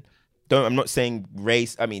Sterling, I'm not saying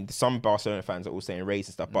race. I mean, some Barcelona fans are all saying race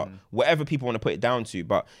and stuff, but whatever people want to put it down to.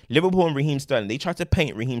 But Liverpool and Raheem Sterling, they tried to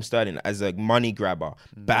paint Raheem Sterling as a money grabber,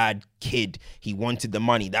 bad kid. He wanted the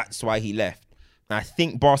money. That's why he left. And I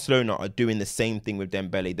think Barcelona are doing the same thing with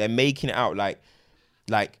Dembele. They're making it out like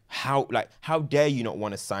how dare you not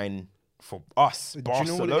want to sign for us, you know what it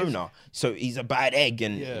is? Barcelona? So he's a bad egg,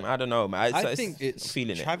 and Yeah. I don't know, man. I think I'm it's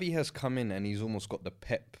feeling it. Xavi has come in and he's almost got the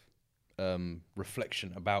Pep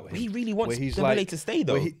reflection about him. He really wants where he's Dembele to stay,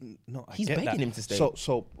 though. No, I He's get begging that. him to stay.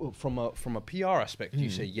 So from a PR aspect, you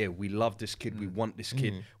say, yeah, we love this kid, we want this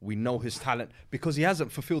kid, we know his talent, because he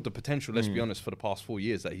hasn't fulfilled the potential, let's be honest, for the past 4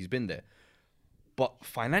 years that he's been there. But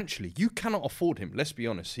financially, you cannot afford him. Let's be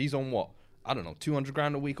honest. He's on what? I don't know, 200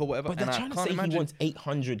 grand a week or whatever. But they're and trying I to can't say imagine. he wants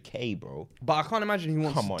 800k, bro. But I can't imagine he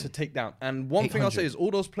Come on. wants to take down. And one thing I'll say 800. is all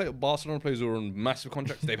those Barcelona players who are on massive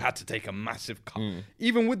contracts, they've had to take a massive cut.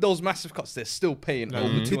 Even with those massive cuts, they're still paying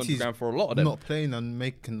over 200 grand for a lot of them. Not playing and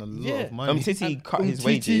making a lot Yeah. of money. Titi And cut his Umtiti,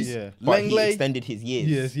 wages, yeah. but he Langley. extended his years.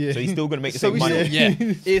 Yes, yeah. So he's still going to make the So same we money. still,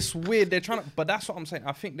 yeah, it's weird. They're trying to, but that's what I'm saying.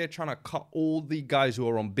 I think they're trying to cut all the guys who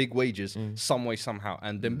are on big wages some way, somehow.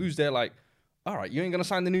 And Dembu's there like, all right, you ain't going to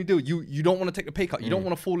sign the new deal. You don't want to take the pay cut. You don't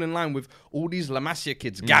want to fall in line with all these La Masia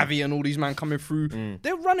kids, Gavi and all these man coming through.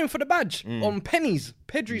 They're running for the badge on pennies.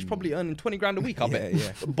 Pedri's probably earning 20 grand a week, I bet.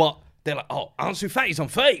 Yeah. But they're like, oh, Ansu Fati's on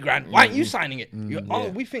 30 grand. Why aren't you signing it? Oh,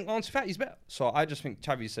 we think Ansu Fati's better. So I just think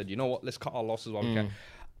Xavi said, you know what? Let's cut our losses while we can.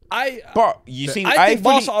 But you see, I think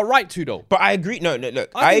Barca are right to, though. But I agree. No,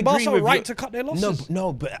 look. I think agree Barca are with right you. to cut their losses.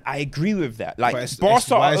 No, but I agree with that. Like, But it's-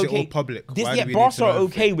 Barca why are is it okay. all public? Why do we need Barca to are know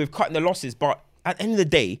okay with cutting the losses, but at the end of the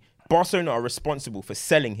day, Barcelona are responsible for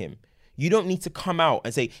selling him. You don't need to come out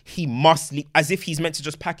and say he must leave, as if he's meant to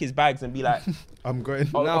just pack his bags and be like, I'm going.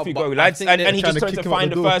 oh, No, off you but go, I lads. think And they're he trying just to turned kick to him out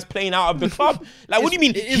find the the door. first plane out of the club. Like, what do you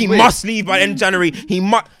mean? it is He weird. must leave by the end of January. He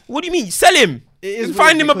must. What do you mean? Sell him. It is And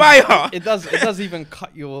find weird him a because buyer. It does even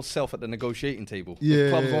cut yourself at the negotiating table. Yeah.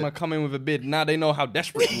 If clubs want to come in with a bid, now they know how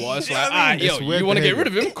desperate you are. It's like, It's yo, weird you want to get rid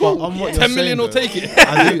behaviour. of him? Cool. But on what 10 you're million will saying, take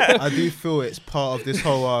it. I do feel it's part of this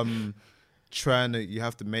whole trying to you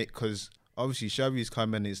have to make, because obviously Xavi's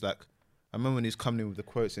come in. He's like, I remember when he's coming in with the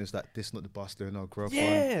quotes and it's like, this is not the Barcelona growth.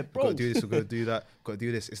 Yeah, We've bro. got to do this. We've got to do that. Got to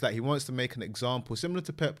do this. It's like he wants to make an example, similar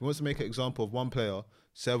to Pep. He wants to make an example of one player,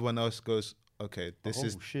 so everyone else goes, okay, this Oh,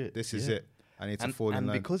 is shit. this is Yeah. it. I need to And, fall in and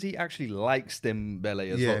line. because he actually likes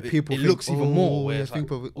Dembele as Yeah, well, it people think, looks even more. Where yeah, it's like,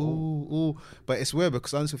 people, ooh. But it's weird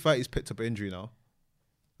because Ansu Fati's picked up an injury now,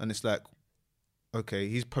 and it's like, okay,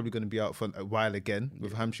 he's probably going to be out for a while again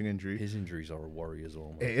with hamstring injury. his injuries are a worry as well.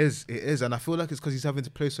 Man. It is, and I feel like it's because he's having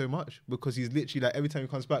to play so much, because he's literally like every time he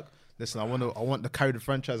comes back, listen, I want to carry the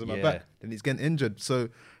franchise on my Yeah. back. Then he's getting injured. So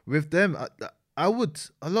with them, I would.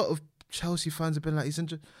 A lot of Chelsea fans have been like, he's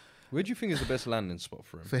injured. Where do you think is the best landing spot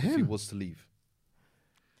for him For if he him? was to leave?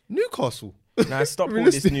 Newcastle. Nah, stop all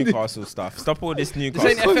this Newcastle stuff. Stop all this Newcastle.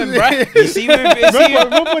 This ain't FM, right? You see,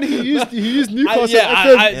 Remember when he used Newcastle?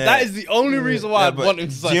 FM? That is the only reason why Yeah, I'd but want him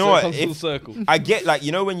to do sign. you know So it what? comes full If- circle. I get, like,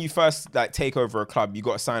 you know, when you first like take over a club, you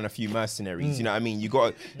got to sign a few mercenaries. You know what I mean? You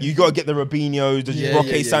got to get the Robinhos, the Yeah, Roque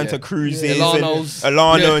yeah, yeah, Santa yeah. Cruzes, Ilanos. and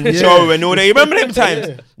Alano Yeah. and Joe and all that. You remember them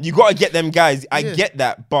times? You got to get them guys. I get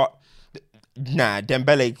that, but nah,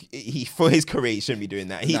 Dembele, for his career, he shouldn't be doing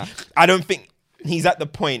that. I don't think he's at the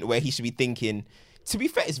point where he should be thinking. To be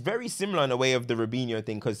fair, it's very similar in a way of the Robinho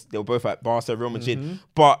thing, because they were both at Barca, Real Madrid.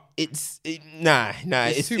 But it's too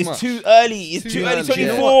much. early. It's too early. early.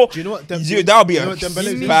 24. Do you know what that'll be you know a what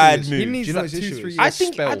Dembele's bad issue is? move. He needs Do you know that his 2-3 issue is?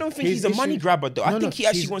 years I don't think he's a money grabber though. I think he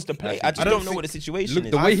actually wants to play. I just don't know what the situation Look,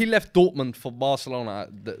 is. the way he left Dortmund for Barcelona,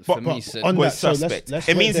 for me, said, on was that, so let's- suspect. let's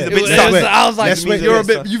It wait means he's a there. bit Let's suspect. wait. I was like, Let's wait you're a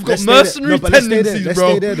there. bit. You've got Let's stay there. mercenary No, but let's stay there. tendencies, Let's bro.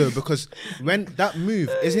 stay there though, because when that move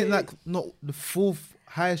isn't like not the fourth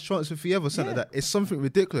highest transfer fee ever, something like that. It's something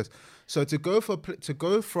ridiculous. So to go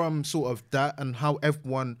from sort of that and how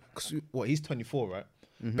everyone, cause he's 24, right?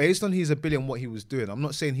 Based on his ability and what he was doing, I'm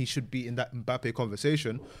not saying he should be in that Mbappe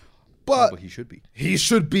conversation, but But he should be. he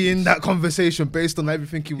should be in that conversation based on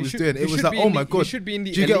everything he was doing. It was like, oh my god, He should be in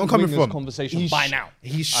the do you get what I'm coming elite from? wingers conversation He by sh- now.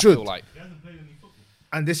 He I should. feel like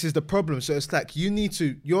And this is the problem. So it's like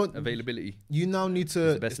your availability. you now need to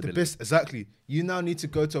the best it's the ability. best exactly. You now need to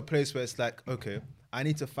go to a place where it's like, okay, I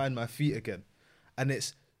need to find my feet again. And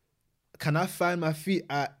it's, can I find my feet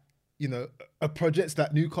at, a project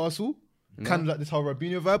like Newcastle? Kind of like this whole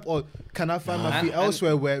Robinho vibe? Or can I find my feet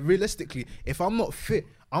elsewhere where realistically, if I'm not fit,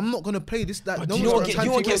 I'm not going to play this. That Do you know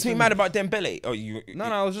what gets me mad about Dembele? Oh, No,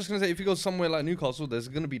 I was just gonna say, if you go somewhere like Newcastle, there's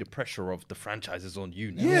gonna be the pressure of the franchises on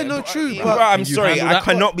you now. Yeah, no, true. Bro, But I'm you sorry, handle I that?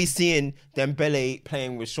 cannot be seeing Dembele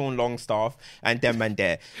playing with Sean Longstaff and them and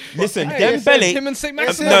there. Listen, Hey, Dembele. him and St.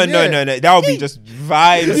 Maximin. No. That would be just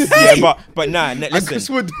vibes. Yeah, but nah. Listen, Chris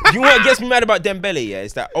Wood. you know what gets me mad about Dembele? Yeah,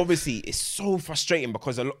 is that obviously it's so frustrating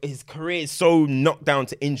because his career is so knocked down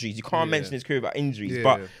to injuries. You can't mention his career without injuries, Yeah,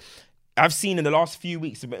 but. yeah. I've seen in the last few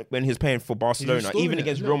weeks when he was playing for Barcelona, restoring even it,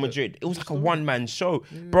 against a Real little bit. Madrid, it was like a one-man show.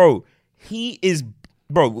 Bro,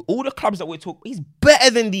 all the clubs that we're talking, he's better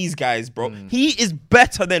than these guys, bro. He is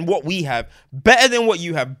better than what we have, better than what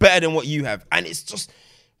you have, better than what you have. And it's just,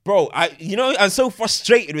 bro, I'm so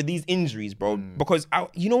frustrated with these injuries, bro, because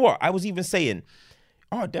you know what? I was even saying,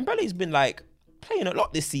 Dembele's been like playing a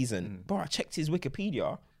lot this season. Bro, I checked his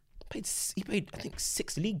Wikipedia. He played, I think,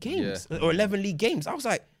 6 league games or 11 league games. I was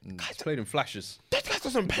like, He's played in flashes. that guy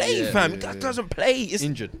doesn't play, Yeah, fam. yeah, That yeah. doesn't play. It's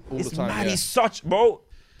Injured all the it's time, Mad. yeah. He's such, bro.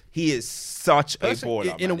 He is such a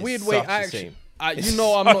baller. In a man. weird It's way, such a I actually, shame. I'm It's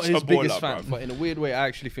not such his a biggest baller, fan, bruv. but in a weird way, I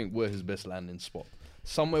actually think we're his best landing spot.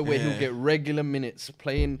 Somewhere where he'll get regular minutes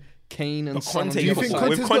playing Kane and But Son on Conte- the Do you other think side.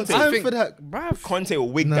 With Conte's got Conte- time for that? Bruv, Conte will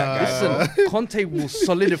wig that guy. listen, Conte will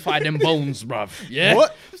solidify them bones, bruv. Yeah.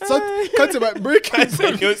 What? Conte might break him. I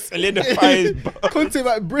said you'll solidify his Conte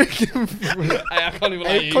might break him. I can't even lie.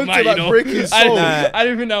 Hey, You Conte might, might you know. break his I soul.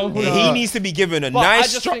 didn't think that was He needs to be given a But I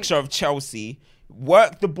nice just structure of Chelsea.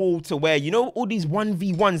 Work the ball to where, you know, all these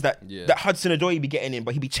 1v1s that Hudson Odoi be getting in,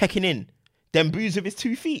 but he be checking in. Them booze with his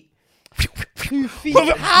 2 feet. 2 feet.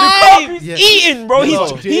 Lukaku's Yeah. eating, bro.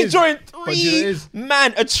 No, He's it is. joined But you know it 3 is.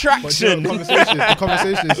 man But you know, attraction. the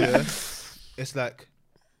conversation is, yeah, it's like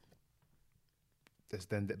there's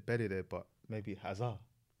then that Belly there, but maybe Hazard.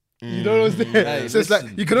 You know what I'm saying? Hey, So it's like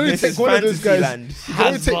listen, you can only this take is one of those fantasy guys. land. You can,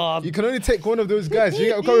 only Hazard. you can only take one of those guys. You get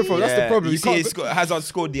where I'm coming from. That's the problem. You see, can't Hazard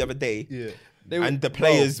scored the other day, yeah. and the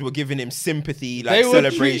players were giving him sympathy, They like were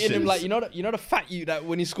celebrations. treating him like you know the fat you that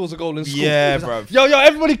when he scores a goal in school. Yeah, he's like, bruv. Yo,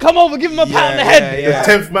 everybody, come over, give him a pat on the head. Yeah.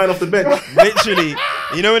 10th man off the bench. Literally,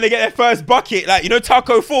 you know when they get their first bucket, like you know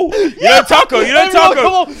Taco Fall, you know Taco, Everyone, Taco,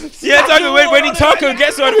 come on. yeah Taco. When he on, Taco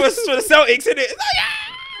gets one for the Celtics, in it,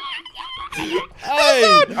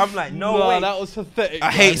 Hey, I'm like, no nah, way. that was pathetic.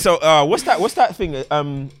 I hate so. What's that thing?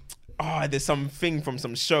 There's some thing from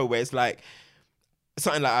some show where it's like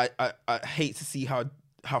something like I hate to see how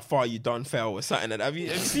far you done fell or something. Have you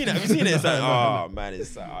seen it? Have you seen it? It's like, oh man,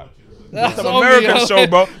 it's That's some on me, American yo. show,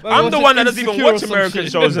 bro. Man, I'm the watching one that doesn't even Insecure or watch some American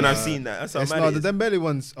shit. shows, and I've seen that. That's how It's mad not it the is. Dembele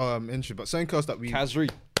one's interesting, but something else that we. Kazri.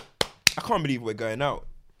 I can't believe we're going out.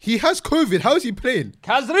 He has COVID. How is he playing?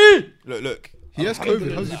 Kazri. Look. He has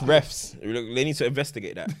COVID. How's he Refs, look, they need to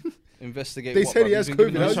investigate that. Investigate. They what, said bruv? he has He's been COVID.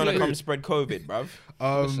 giving How's us Trying to he shit. come spread COVID,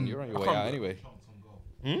 bruv. Listen, you're on your way out anyway.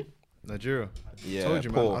 Nigeria. Yeah, Told you,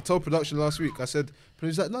 man. poor. I told production last week. I said, but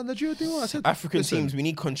he's like, no, Nigeria do what? I said, African listen, teams, we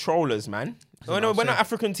need controllers, man. When are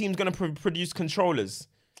African teams gonna produce controllers?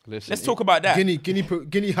 Listen, Let's talk about that.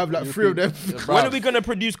 Guinea have like 3 of them. When are we gonna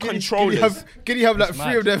produce controllers? Guinea have like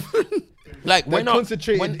 3 of them. Like They're we're not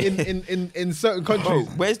concentrating in certain Bro, countries.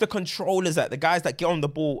 where's the controllers at? The guys that get on the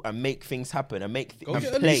ball and make things happen and make and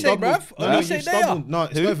get play. Elise, bruv. No, Elise you there. stumbled. No,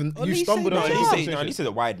 it's Who? not even. You Elise stumbled there. on No, the Elise- conversation. No, Elise is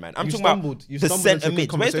a wide man. I'm You talking stumbled. about You the stumbled centre into the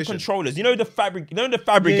mids. Where's the conversation. controllers? You know the fabric. You know the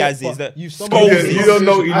fabric Yeah, guys is but that you stumbled Yeah, into Scholes. you don't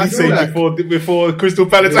know I Elise feel like- before Crystal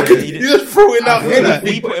Palace. Yeah, You just throw it out. feel like-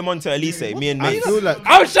 We put him onto Elise. Me and I mates. feel like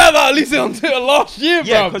I was shouting about Elise on Twitter last year,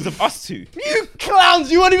 Yeah, bro. because of us two. You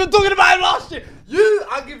clowns, you weren't even talking about him last year.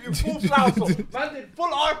 I give you full flowers. Man did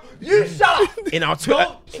full arc. You shut up. In our Twitter,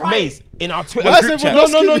 Don't try Maze. In our Twitter Why I group said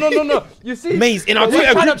chat. No. You see, Maze, in our we're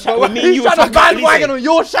Twitter trying group to- chat with me and you were We're trying talking to about bandwagon Elise.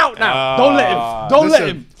 on your shout now. Don't let him. Don't let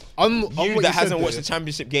him. on You what that you hasn't said watched there, the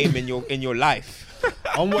championship game in your life.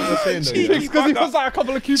 on what you're saying though. Cheeky yeah. Because he bugger. puts out a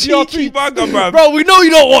couple of QPR Cheeky tweets. bugger, bro. Bro, we know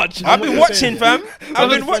you don't watch. I've been what you're watching, saying, fam. I've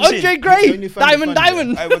been watching. Andre It's Gray, only funny,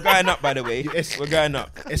 Diamond. Hey, we're going up, by the way. It's- We're going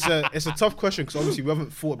up. It's a tough question because obviously we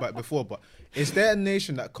haven't thought about it before. But is there a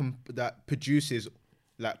nation that produces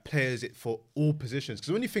like players for all positions?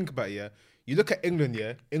 Because when you think about it, yeah, you look at England,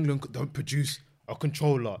 yeah, England don't produce a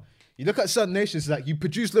controller. You look at certain nations, like you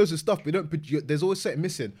produce loads of stuff, but you don't. There's always something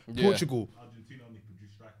missing. Yeah. Portugal.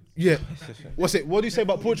 Yeah. What's it? What do you say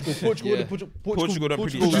about Portugal? Portugal, Yeah. Portugal don't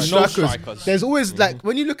produce produce strikers. strikers. No strikers. There's always like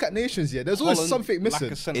when you look at nations, yeah, there's always Holland, something lack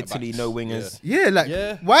missing. of centre-backs. Italy, no wingers. Yeah, like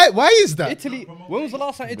Yeah. why is that? Italy. When was the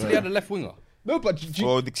last time Italy had a left winger? No, but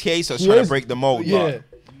Well, the Chiesa's trying to break the mold. yeah.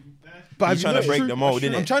 But have He's you trying to break noticed- the mold,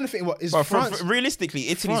 innit? I'm trying to think what is But France. realistically,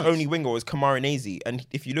 Italy's France. only winger was Camoranesi, and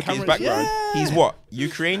if you look at his Cameron- background, yeah. he's what,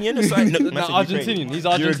 Ukrainian or something? No, that's a Argentinian. Ukrainian. He's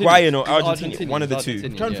Argentinian. Uruguayan or He's Argentinian, one of the He's two. Argentinian,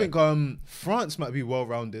 I'm trying yeah. to think. France might be well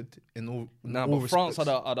rounded in all. Nah, all but France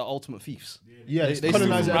respects. are the ultimate thieves. Yeah, They it's steal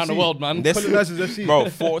colonizer around the FC. world, man. This- Colonizers FC. Bro,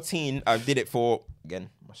 14. I did it for again.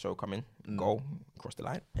 My show coming. Goal across the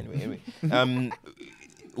line. Anyway.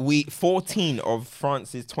 14 of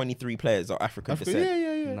France's 23 players are African descent.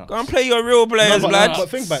 Yeah. No. Go and play your real players, but, lad. but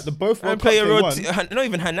think about it, the both And World play Cups your they real. won. Not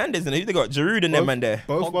even Hernandez and who they got. Giroud and them man there.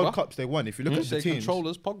 Both Pogba. World Cups they won. If you look at the Say teams.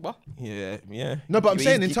 controllers, Pogba. Yeah. No, but I'm He's-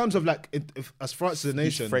 saying in terms of like, if, as France is a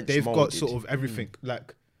nation, French they've got molded. sort of everything.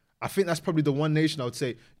 Like, I think that's probably the one nation I would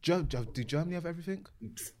say. Do Germany have everything?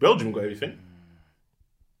 Belgium got everything.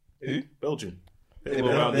 Who? Belgium.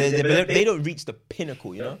 They don't reach the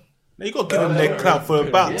pinnacle, you know. Now you got to give them their clout for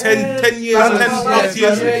about 10 years, 10 plus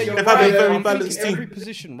years. They've had a very balanced Every team.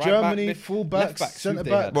 position, right Germany, back, full left backs, backs, centre who they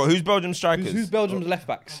back. had. But who's Belgium's strikers? Who's Belgium's left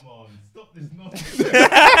backs?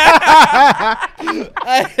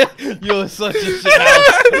 You're such a shit house.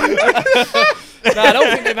 I don't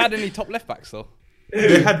think they've had any top left backs though.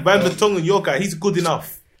 They had Van der Tong and your guy. He's good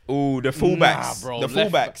enough. Oh, the fullbacks. bro, the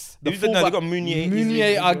left fullbacks. The Who's the- no, they fullback- got Meunier.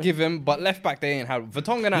 Meunier, I give him, but left back they ain't had.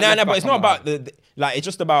 Vertonghen. No, but it's not about like. It's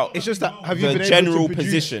just about. It's just that have you been the able general to produce-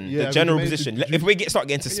 position. Yeah, the have general you been able to position. produce- If we start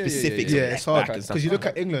getting to specifics, Yeah, of it's left hard back and stuff because you like look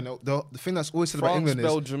at England. The thing that's always said about France, England is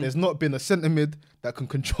Belgium. there's not been a centre mid that can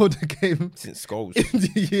control the game since Scholes. in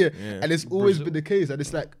the year, Yeah. and it's always been the case. And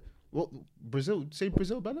it's like, what Brazil? Say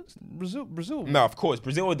Brazil balanced? Brazil. No, of course,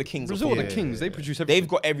 Brazil are the kings. Brazil of are the football. kings. They produce everything. They've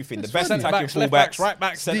got everything. The It's best funny. attacking Backs, left fullbacks, backs, right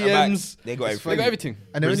backs, centre DMs. backs. They got They everything. got everything.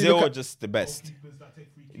 And then when you Brazil look are at- just the best,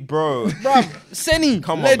 bro. Senny,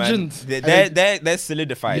 Come on, legend. man. They're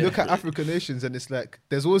solidified. You look at African nations, and it's like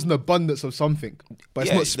there's always an abundance of something, but it's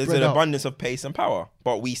Yeah, not there's spread an out. abundance of pace and power,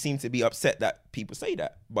 but we seem to be upset that people say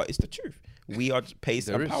that. But it's the truth. We are pace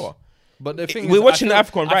There and is. power. But the thing We're is, watching I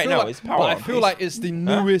the AFCON I right feel now, like- it's power But I and feel pace. like it's the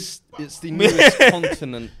newest. It's the newest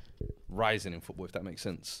continent rising in football. If that makes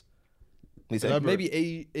sense. We say, Elaborate.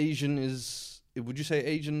 Maybe Asian is. Would you say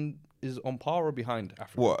Asian is on par or behind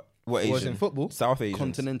Africa? what? What Was Asian? in football? South Asian.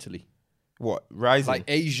 Continentally, What? Rising. like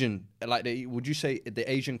Asian, like would you say the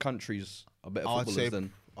Asian countries are better I'll footballers say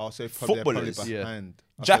than? I'll say probably they're probably Footballers. Yeah. behind.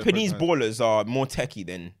 I'll say they're probably Japanese behind. ballers are more techie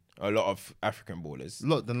than a lot of African ballers.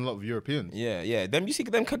 Than a lot of Europeans. Yeah. Them you see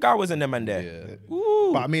them Kagawas and them and there. Yeah.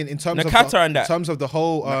 Ooh. But I mean, in terms Nakata of the, and that. in terms of the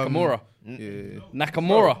whole Nakamura. yeah,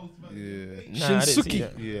 Nakamura. yeah. Nah, I didn't see Shinsuke.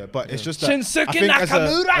 that. Yeah, but it's just that Shinsuke I think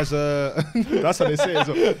Nakamura. as a that's how they say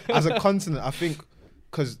it. As a continent, I think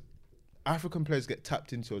because African players get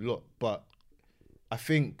tapped into a lot, but I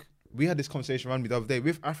think we had this conversation around me the other day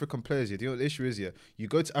with African players. Yeah, do you know what the issue is? Yeah, you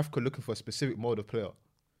go to Africa looking for a specific mode of player.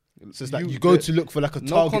 So it's like you go to look for like a No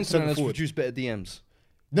target continent centre has forward. produced better DMs.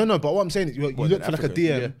 No, but what I'm saying is you What, look in for like a Africa?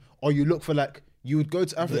 DM Yeah. or you look for like you would go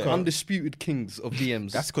to Africa. Undisputed kings of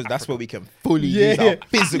DMs. That's because that's where we can fully Yeah, use yeah. our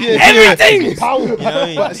physical. Yeah, everything. You know what I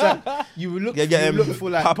mean? But it's like you would look, Yeah, you would look for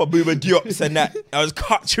like. Papa Booba Diops and that. I was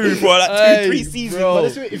cut through for like Hey, 2-3 seasons. bro.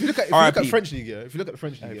 But if you look at RIP. French league, yeah, if you look at the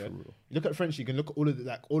French league, yeah, you look at the French league and look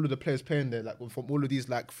at all of the players playing there, like from all of these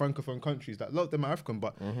like francophone countries. Like a lot of them are African,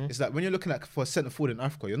 but it's like when you're looking like for a centre forward in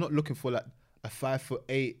Africa, you're not looking for like a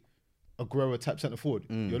 5'8" Aguero type centre forward.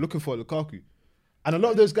 You're looking for Lukaku, and a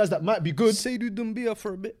lot of those guys that might be good. Seydou Doumbia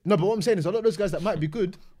for a bit. No, but what I'm saying is a lot of those guys that might be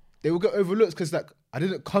good, they will get overlooked because like I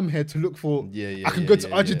didn't come here to look for. Yeah, I can go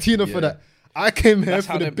to Argentina for that. I came here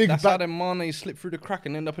for the big That's how back. them Mane slip through the crack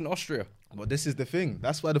and end up in Austria. But this is the thing.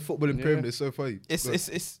 That's why the footballing pyramid is so funny.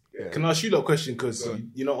 It's Can I ask you a question? Because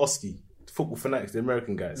you know Oski, Football Fanatics, the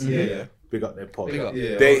American guys. Yeah. Big up their pod. Big up.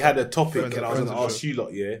 Yeah. They had a topic Friends and of- I was going friends to of ask you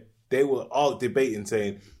lot, yeah. They were all debating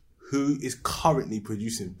saying who is currently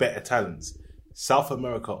producing better talents, South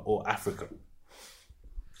America or Africa?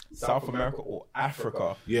 South America or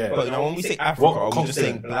Africa. Yeah. But you know, when we say Africa, What are we just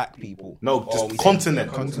saying continent? black people? No, Or are just we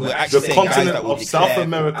continent. saying- We're The actually saying guys continent that will of South declare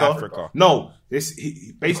America. Africa. No,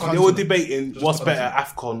 basically they were continent. debating what's better,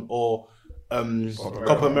 AFCON or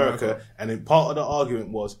Copa America, and then part of the argument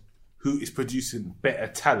was who is producing better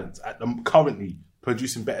talent currently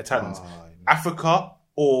producing better talents, Africa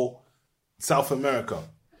or South America.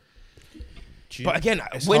 But again,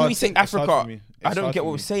 It's when hard- we say it's hard for Africa, me. I It's don't hard get for what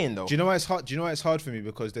me. we're saying though. Do you know why it's hard? Do you know why it's hard for me?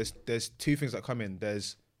 Because there's two things that come in.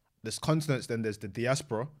 There's continents, then there's the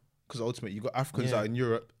diaspora. Because ultimately you got Africans that are in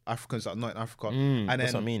Europe, Africans that are not in Africa, and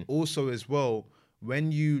that's then what I mean. also as well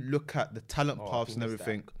when you look at the talent paths and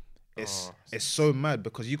everything, it's so mad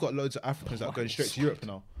because you got loads of Africans that are going straight to Europe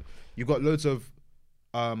now. You got loads of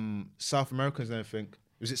South Americans and everything.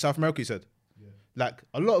 Was it South America you said? Like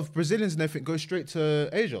a lot of Brazilians and everything go straight to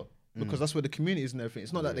Asia because that's where the community is and everything.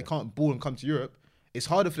 It's not that they can't ball and come to Europe. It's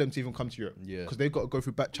harder for them to even come to Europe because they've got to go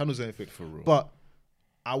through back channels and everything. For real. But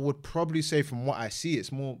I would probably say from what I see,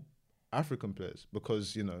 it's more African players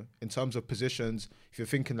because, you know, in terms of positions, if you're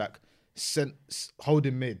thinking like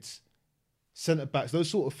holding mids, centre backs, those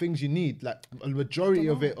sort of things you need, like a majority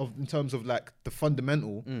of it in terms of like the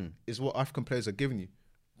fundamental is what African players are giving you.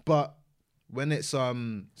 But when it's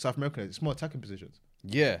South American, it's more attacking positions.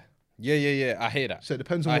 Yeah. I hear that. So it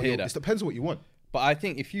depends on it depends on what you want. But I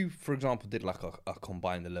think if you, for example, did like a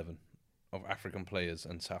combined 11 of African players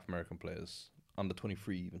and South American players, under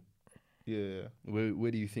 23 even, Yeah. where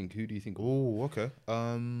do you think? Who do you think? Oh, okay.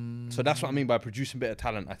 So that's what I mean by producing better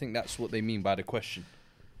talent. I think that's what they mean by the question.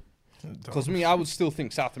 Because me, I would still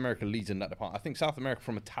think South America leads in that department. I think South America,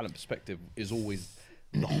 from a talent perspective, is always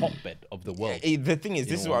the hotbed of the world. The thing is,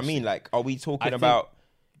 this is know what I what I'm mean. Like, are we talking think- about?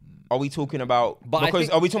 Are we talking about? But I Because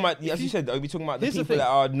think are we talking about? if As you said, are we talking about the here's the people thing. that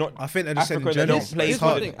are not? I think they're just saying in Africa that general. don't play Here's the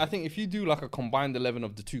hard. thing. I think if you do like a combined 11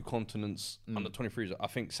 of the two continents under 23s, I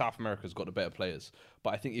think South America's got the better players.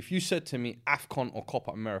 But I think if you said to me AFCON or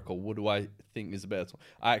Copa America, what do I think is better?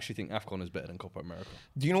 I actually think AFCON is better than Copa America.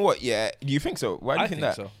 Do you know what? Yeah, do you think so? Why do you I think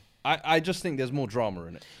think that? so. I just think there's more drama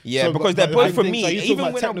in it. Yeah, So, because but they're both I for think- me. so you're talking Even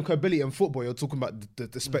about when technical ability in football, you're talking about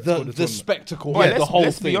the spectacle. of The tournament. spectacle, Boy, the whole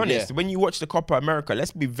let's thing. be honest. Yeah. When you watch the Copa America,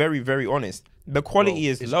 let's be very, very honest. The quality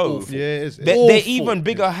is it's low. awful. Yeah, it is. They're Awful. even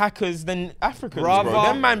bigger hackers than Africans, Bravo. bro.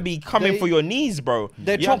 Them man be coming They- for your knees, bro.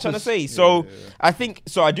 they're You know what I'm trying to choppers. say? So I think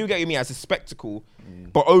so. I do get me as a spectacle,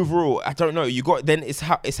 but overall, I don't know. You got then it's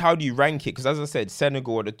how do you rank it? Because as I said,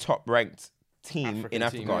 Senegal are the top ranked team African in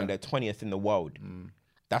Africa, team, yeah. and they're 20th in the world.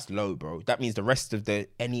 That's low, bro. That means the rest of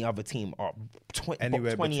any other team are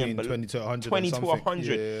Anywhere 20 between and below. 20 to 100 20 and to something.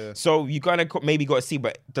 100. Yeah. So you maybe got to see,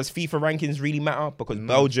 but does FIFA rankings really matter? Because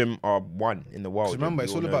Belgium are 1 in the world. Remember, We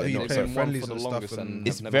it's all all know about they're who you not. play So- in friendlies for the and stuff. longest And and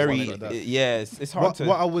It's I've never very, won it like that. it's hard what to.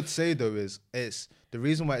 I would say though is the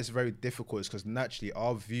reason why it's very difficult is because naturally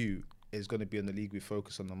our view is going to be on the league we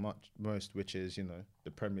focus on the most, which is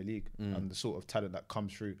the Premier League and the sort of talent that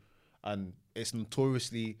comes through, and it's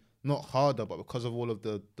notoriously not harder, but because of all of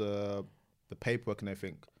the paperwork and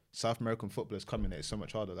everything, South American footballers coming in, it's so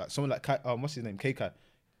much harder. Like someone like what's his name, Kekai.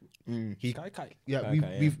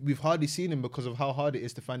 We've hardly seen him because of how hard it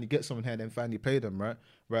is to finally get someone here and then finally play them, right?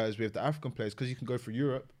 Whereas with the African players, because you can go through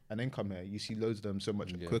Europe and then come here, you see loads of them so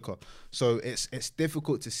much quicker. So it's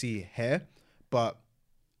difficult to see here, but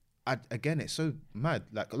again, it's so mad.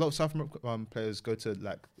 Like a lot of South American players go to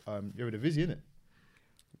like Eredivisie, innit?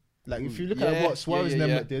 Like if you look at what Suarez and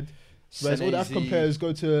them did, whereas all the African Senesi, players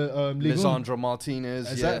go to Ligue 1. Lisandro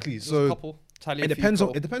Martinez. Exactly. Yeah. There's So a couple. It depends on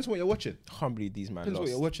what you're watching. Can't believe these man Depends what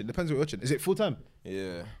lost. you're watching. Depends what you're watching. Is it full time?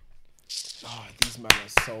 Yeah. Oh, these man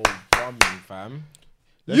are so bummy, fam.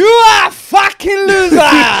 You are fucking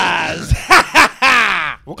losers.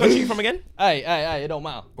 What country you from again? Hey, it don't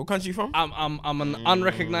matter. What country you from? I'm an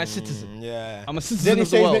unrecognized citizen. Yeah. I'm a citizen of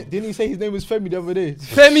the world. Didn't he say his name was Femi the other day?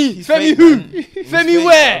 Femi He's fake, who? man. Femi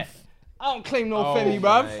where? I don't claim no Femi,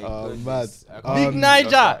 bruv. Mad. Big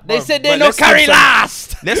Niger. They bro, said but they no let's give carry some-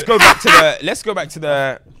 last. Let's go back to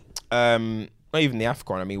the not even the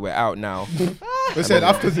AFCON. I mean, we're out now. We said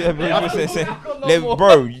after Bro,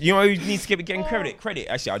 you know who needs to getting credit.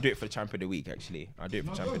 Actually, I'll do it for the champion of the week. I'll do it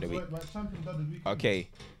for champion of the week. Okay,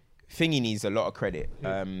 Thingy needs a lot of credit.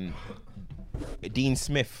 Dean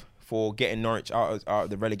Smith for getting Norwich out of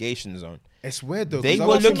the relegation zone. It's weird though. They 'cause I were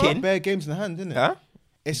watched them looking- have bare games in the hand, isn't it? Huh?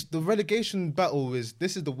 It's the relegation battle.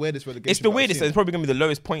 This is the weirdest relegation. It's the battle I've weirdest. seen. It's probably gonna be the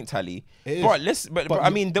lowest point tally. It is. But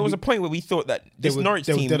I mean, there was a point where we thought that this were- Norwich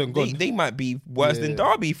they were team dead and gone. they might be worse than Yeah.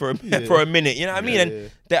 Derby for a minute. You know what I mean? Yeah, And yeah.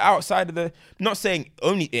 they're outside of the. Not saying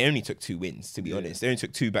it only took 2 wins. To be honest, they only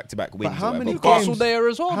took 2 back-to-back wins. how or whatever. many But- Newcastle there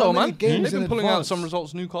as well, how though, many man. games They've been in pulling out advance? some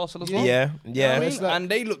results. Newcastle as well. Yeah, You know yeah. what I It's mean? like- And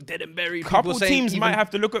they look dead and buried. Couple People saying teams even- might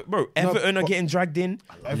have to look at, bro. Everton are but- getting dragged in.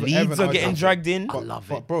 Leeds Everton are getting dragged in.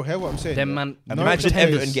 But bro, hear what I'm saying. Them yeah? man- Imagine Norwich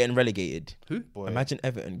Everton players- getting relegated. Who? Boy. Imagine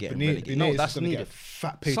Everton getting Benet- relegated. Benet No, is that's just gonna get needed. a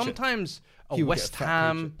fat paycheck. Sometimes a He will get West a fat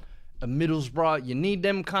Ham, a Middlesbrough, you need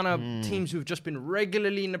them kind of teams who've just been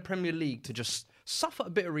regularly in the Premier League to just suffer a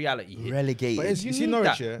bit of reality hit. Relegated. But it's- You You see need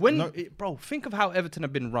Norwich, that. yeah? When bro, think of how Everton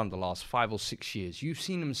have been run the last 5 or 6 years. You've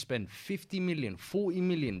seen them spend 50 million, 40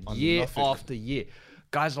 million year nothing. after year.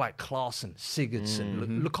 Guys like Klaassen,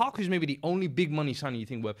 Sigurdsson, Lukaku's maybe the only big money signing you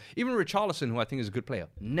think worth. Even Richarlison, who I think is a good player,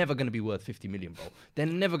 never going to be worth 50 million, bro. They're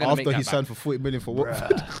never going to make After that he back. signed for 40 million for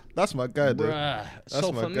Watford. That's my guy, though. Bruh. That's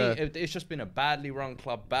So my for me, guy. it's just been a badly run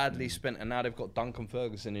club, badly spent, and now they've got Duncan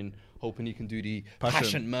Ferguson in, hoping he can do the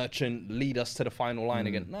passion merchant, lead us to the final line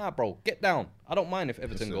again. Nah, bro, get down. I don't mind if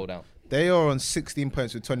Everton go down. They are on 16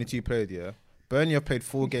 points with 22 played, yeah? Burnley have played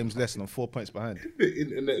 4 games less and on 4 points behind. The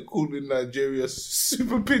internet called in Nigeria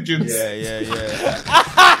super pigeons. Yeah.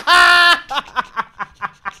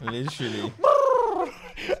 Literally.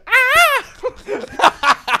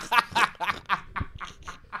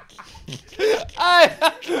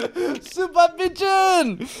 Super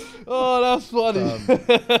pigeon! Oh, that's funny.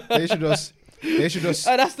 They should just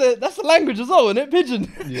Hey, that's the language as well, isn't it?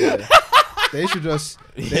 Pigeon. yeah. They should just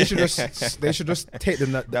take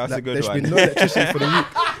them that That's a good there should be one. no electricity for the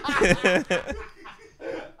week.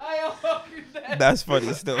 That's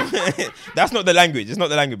funny still. That's not the language. It's not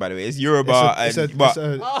the language, by the way. It's Yoruba It's and a but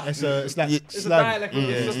slang. It's a dialect,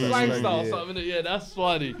 it's a slang slang, style, yeah. something. Yeah, that's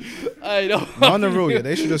funny. Hey, no. On the road, yeah,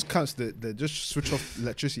 they should just cancel they just switch off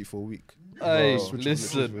electricity for a week. Hey, Switch off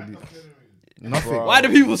listen. electricity for a week. Nothing. Why do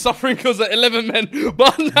people suffering because of 11 men?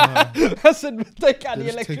 But nah, I said take out the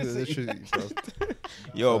Just take the electricity. electricity, bro.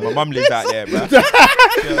 yo, my mum lives out there, bro.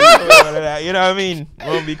 You know what I mean?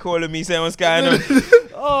 Won't be calling me saying what's going on.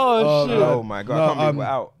 Oh, shit. Oh my god, I can't believe we're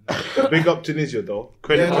out. Big up Tunisia though.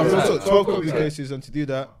 Credit Yeah, no, to we them. took 12 complications and to do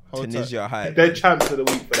that. hold tight. Tunisia high. They're champs of the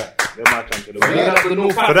week for that. They're my champs of the week. Yeah, that's the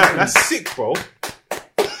North For that, that's sick, bro.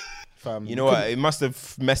 Fam, You know what? It must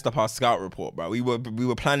have messed up our scout report, bro. We were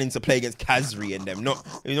planning to play against Kazri and them, not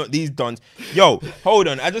these dons. Yo, hold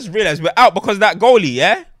on. I just realized we're out because of that goalie,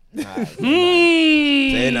 yeah?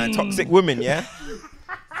 Saying that toxic women, yeah?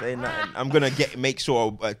 Saying that. I'm gonna make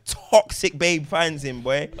sure a toxic babe finds him,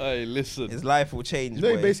 boy. Hey, listen. His life will change. You know,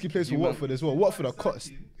 he boy. basically plays for Watford as well. Watford are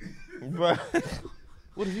cost. Bruh.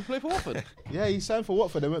 What did he play for Watford? Yeah, he signed for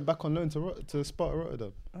Watford. They went back on loan to Sparta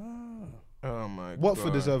Rotterdam. Oh my god.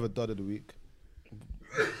 Watford deserve a dud of the week.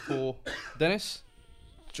 For Dennis?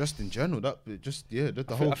 Just in general, the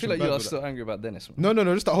I whole. feel like you shebang are with still angry about Dennis. that. No,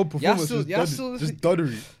 just that whole performance was just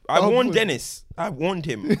duddery. I warned Dennis. I warned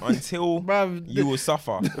him until Bruv, you will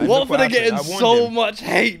suffer. And look Watford what are happened. getting I warned so him. much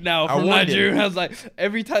hate now I from warned him. Nigerians. Like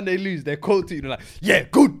every time they lose, they're quoting like, "Yeah,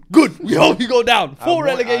 good. We hope you go down. Four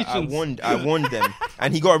relegations." I warned them,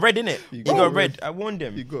 and he got a red in it. He got a red. I warned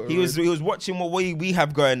him. got a He was watching what we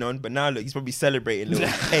have going on, but now look, he's probably celebrating. Little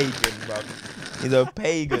pagan, bro. He's a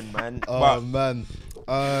pagan, man. Oh But man,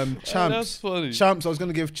 that's champs. funny. Champs. I was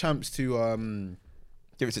gonna give champs to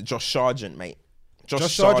give it to Josh Sargent, mate.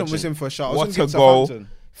 Josh Sargent was in for a shout. I was What gonna a give goal!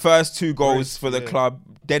 Southampton. First 2 goals Brace, for the yeah. club.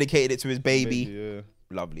 Dedicated it to his baby. Yeah.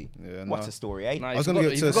 Lovely. Yeah, What nah. a story, eh? Nah, I he was gonna forgot-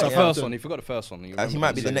 give it he to forgot the first Southampton. one. He forgot the first one. He remember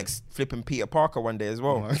might be that. the next flipping Peter Parker one day as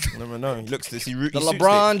well. Oh, Never know. He looks this. He The suits it.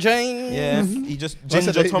 LeBron James. Yeah, he just I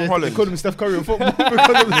said ginger Tom Holland. They called him Steph Curry of football. They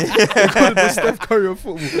called him the Steph Curry of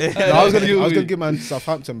football. No, I was gonna give man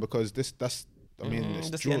Southampton because that's. I mean, it's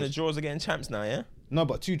Just getting the draws. draws are getting champs now, yeah? No,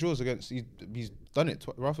 but 2 draws against. He's done it.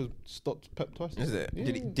 Rafa's stopped Pep twice. Is it? Yeah.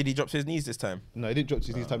 Did he drop to his knees this time? No, he didn't drop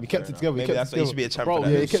to his time. He kept it together. He Maybe kept that's it why he should be together. a champ Bro, for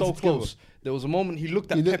he that. he was kept so it together. close. There was a moment he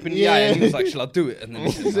looked at He Pep looked- in the eye and he was yeah. like, "Shall I do it?" And then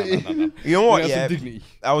he said, "No." You know what? He has Yeah, some dignity.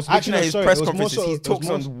 I was looking Actually, at no, his sorry, press it was more conferences. so- He it was talks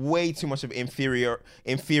more on way too much of inferior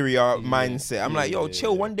mindset. I'm like, yo,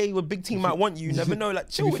 chill. One day your big team might want you. You never know. Like,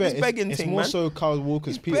 To chill be with fair, this begging it's thing, more man. so Kyle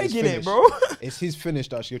Walker's He's Peter's begging it, finish. bro. It's his finish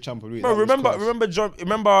that actually Champions League. Bro, That was remember, class.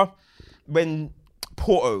 remember when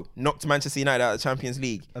Porto knocked Manchester United out of the Champions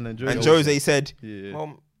League, And then and Jose- Jose said, Yeah.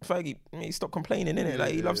 "Well, Fergie, mate, stop complaining, innit?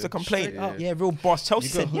 Like he loves to yeah. complain. Straight up. Yeah, real boss." Chelsea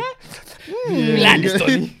You said, got- "Yeah."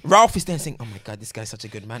 Yeah. Ralph is there saying, "Oh my god, this guy's such a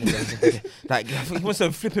good manager." Like he wants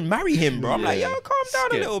to flip and marry him, bro. I'm like, yo, calm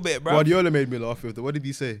down a little bit, bro. Guardiola made me laugh with it. What did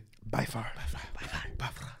he say? By far.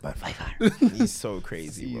 He's so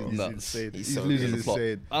crazy, bro. He's Nuts. insane. He's He's so losing the he's plot.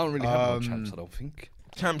 insane. I don't really have no champs. I don't think.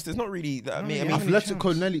 Champs, there's not really that. I mean, yeah.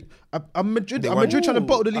 Atletico Nelly. I'm Madrid. They I'm won. Madrid trying to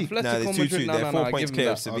bottle the league. Atletico no, they're Madrid, 2-2. no, They're no, 4 I points give him clear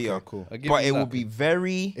that. of Sevilla. Okay, cool. I give But him it will that. be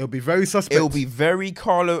very. It'll be very suspect. It will be very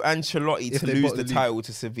Carlo Ancelotti If to they lose bottle the the league. title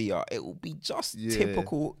to Sevilla. It will be just Yeah.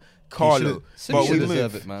 typical Carlo. Sevilla But we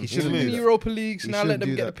deserve move. it, man. He He shouldn't should do in that. Europa Leagues. He Now let shouldn't them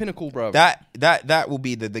do get the that. pinnacle, bro. That will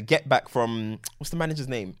be the get back from what's the manager's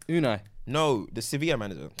name? Unai. No, the Sevilla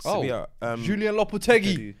manager. Oh, Sevilla. Julian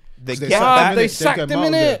Lopetegui. The They get sacked back. him, They innit? sacked get him him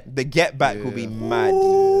in out of it. The get back will be Yeah. mad.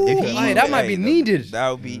 If he, Aye, that might be needed.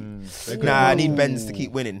 That would be. They're good. Nah, I need Benz to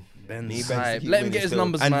keep winning. Benz. Need Benz to Aye, keep let him winning get his still.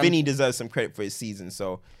 numbers, And man. Vinny deserves some credit for his season.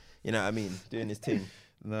 So, you know what I mean? Doing his thing.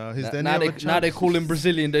 No, his Now they call him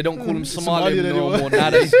Brazilian. They don't call him Somalian Somalian no anymore. more. Now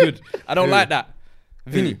that he's good, I don't like that.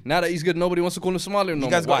 Vinny. Now that he's good, nobody wants to call him Somalian no You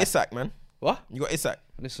more. guys got Why? Isak, man. What? You got Isak.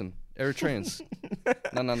 Listen, Eritreans.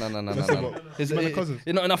 No. what? His, Man, the cousins.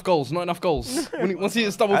 not enough goals. Not enough goals. Once he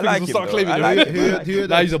hits double I figures, like we'll him, start though. claiming I him. like him. Who-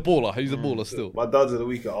 Nah, he's a baller. He's a baller still. My dad's of the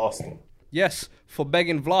week at Arsenal. Yes, for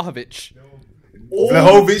begging Vlahovic.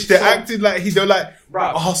 Vlahovic, they acted like they're like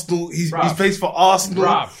Arsenal. He's plays for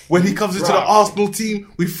Arsenal. When he comes into the Arsenal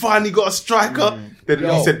team, we finally got a striker. Then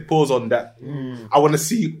he said, "Pause on that. I want to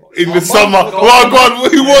see in the summer." Oh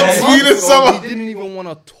God, he wants me in the He summer. didn't even want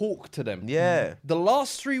to talk to them. Yeah. The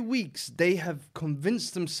last 3 weeks, they have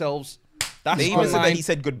convinced themselves that's They even said online. that he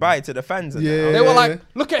said goodbye to the fans. And Yeah. that. They were like,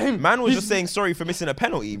 look at him. Man was just saying sorry for missing a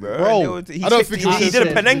penalty, bro. Bro, And they were- I don't think he he did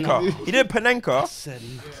a said Panenka. no. He did a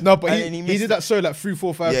Panenka. No, but And then he he missed did that so like 3,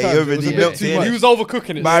 4, 5 Yeah, times. he It was a already bit milked too it, much. He was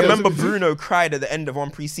overcooking it. But I remember Bruno cried at the end of one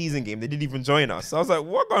pre-season game. They didn't even join us. So I was like,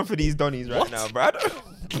 what going for these Donnies right now, bro?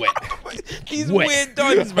 These Wet. weird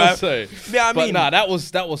Donnies, bro. So, Yeah, I but mean, nah, that was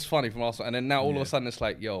funny from Arsenal. And then now all of a sudden it's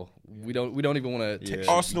like, yo, we don't even want to.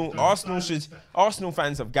 Arsenal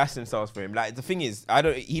fans have gassed themselves for him. Like the thing is,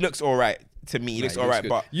 he looks all right to me. He looks he all looks right, good.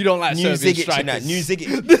 but You don't like New Serbian Zigic and that. strikers.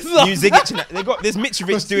 New Zigic and that. They got there's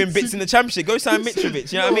Mitrovic doing bits in the championship. Go sign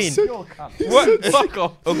Mitrovic. You know what I mean? What? Fuck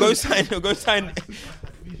off. Or go sign.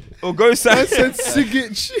 Man said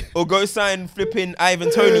Sigic. Or go sign flipping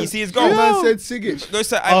Ivan Toney. You see his goal? Man said Sigic. Go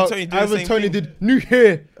sign Ivan Toney. Doing the Ivan same Toney thing. did new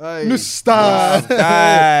hair, new style.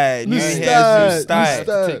 Die. New New hairs, style, new new style.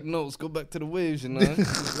 style. Take notes. Go back to the waves, you know. Like,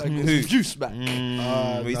 some juice back. What you saying?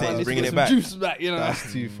 nah, He's bringing Some it back. Juice back, you know.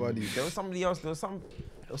 That's too funny. There was somebody else. There was some.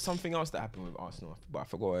 There was something else that happened with Arsenal, but I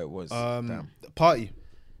forgot what it was. Party.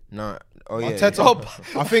 No. Oh yeah.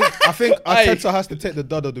 Arteta. I think Arteta has to take the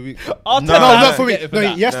dud of the week. Arteta No, has not to for me. get it for No,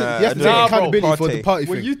 that. he has to take Nah, bro, accountability for the Partey. party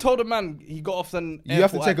When thing. you told a man he got off an You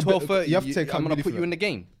have to airport take at a bit- 12:30, you have to take I'm gonna accountability put for you in that. the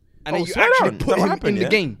game, and Oh, then you swear actually down. put That him happened, in the yeah?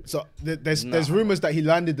 game. So there's rumors that he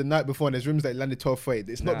landed the night before, and there's rumors that he landed 12:30.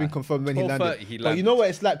 It's not Nah. been confirmed when he 12:30 landed. he But you landed. know what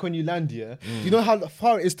it's like when you land, yeah. You know how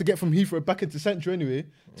far it is to get from Heathrow back into Central anyway,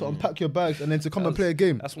 to unpack your bags and then to come and play a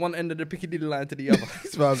game. That's one end of the Piccadilly line to the other.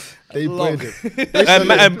 They long. played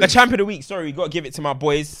it. A champ of the week. Sorry, got to give it to my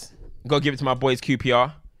boys. Got to give it to my boys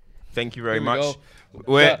QPR. Thank you very Here we much. go.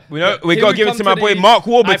 We Yeah. got Here to we give it come to my to boy the Mark I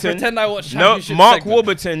Warburton. pretend I watch No, championship Mark segment.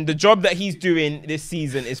 Warburton. The job that he's doing this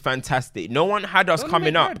season is fantastic. No one had us Don't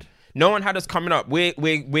coming make up. bread. No one had us coming up. We're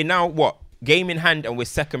now what? Game in hand, and we're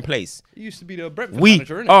second place. He used to be the Brentford We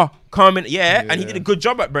manager, innit? are coming. Yeah, and he did a good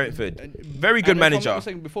job at Brentford. Very good And if I'm manager. not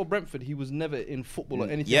mistaken, before Brentford, he was never in football or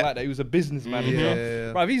anything Yeah. like that. He was a business manager.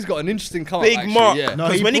 Yeah. Bruv, he's got an interesting colour. Big actually, Mark. Yeah. No,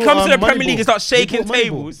 Because he when he brought, comes to the Moneyball. Premier League and starts He shaking brought Moneyball.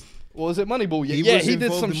 tables. What was it, Moneyball? Yeah, He yeah, was he did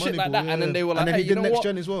involved some in shit like Moneyball, that, and then yeah. they were And like, then hey, he you did know Next what?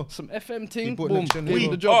 Gen as well. Some FM team, brought boom, Next Gen as gave him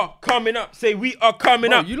well. the We job. are coming up. Say we are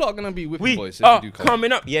coming Bro, up. you lot are gonna be whipping We boys if are you do come.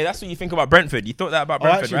 coming up. Yeah, that's what you think about Brentford. You thought that about Oh,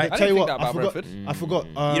 Brentford, actually, right? I tell you I what, didn't think that I about forgot. Brentford. I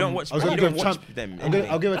forgot. You don't watch- I was you gonna don't give a watch champ. them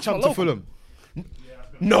I'll give a That's champ not to local. Fulham.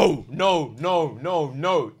 No.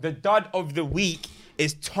 The dud of the week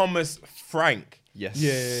is Thomas Frank. Yes.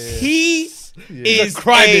 Yeah. He is a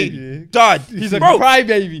crybaby. a dud. He's a Bro,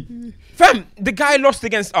 crybaby. fam, the guy lost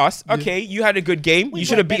against us. Okay, you had a good game. You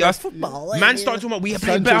should have beat us. Man started talking about we have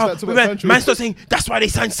played Sancho's better. that to Sancho. Man started saying that's why they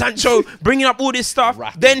signed Sancho, bringing up all this stuff.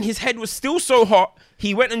 Then his head was still so hot.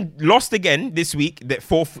 He went and lost again this week, that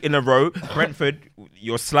fourth in a row. Brentford,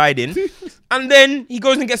 you're sliding. And then he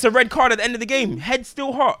goes and gets a red card at the end of the game. Head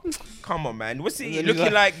still hot. Come on, man. What's he then looking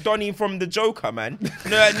he's like Donnie from the Joker, man? You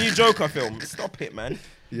know that new Joker film? Stop it, man.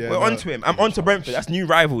 Yeah, We're no. onto him. I'm onto Brentford. That's new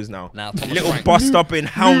rivals now. Now, Thomas Little Frank. bust up in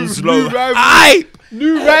Hounslow. rivals. Hype!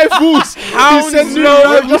 New rivals. He said new Hounslow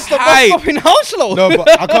rivals. hype. Stop in Hounslow. No,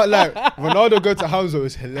 but I can't lie. Ronaldo going to Hounslow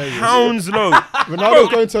is hilarious. Hounslow. Ronaldo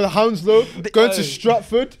going to Hounslow, going to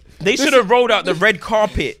Stratford. They should have rolled out the red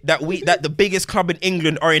carpet that the biggest club in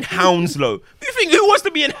England are in Hounslow. You think who wants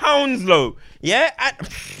to be in Hounslow? Yeah,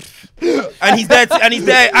 and he's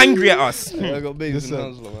there angry at us. I got babies in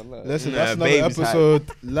Listen. Hounslow, man. Listen, Nah, that's another baby's hype.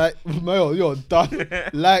 episode. Like, Mayo, you're done.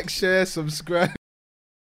 Like, share, subscribe.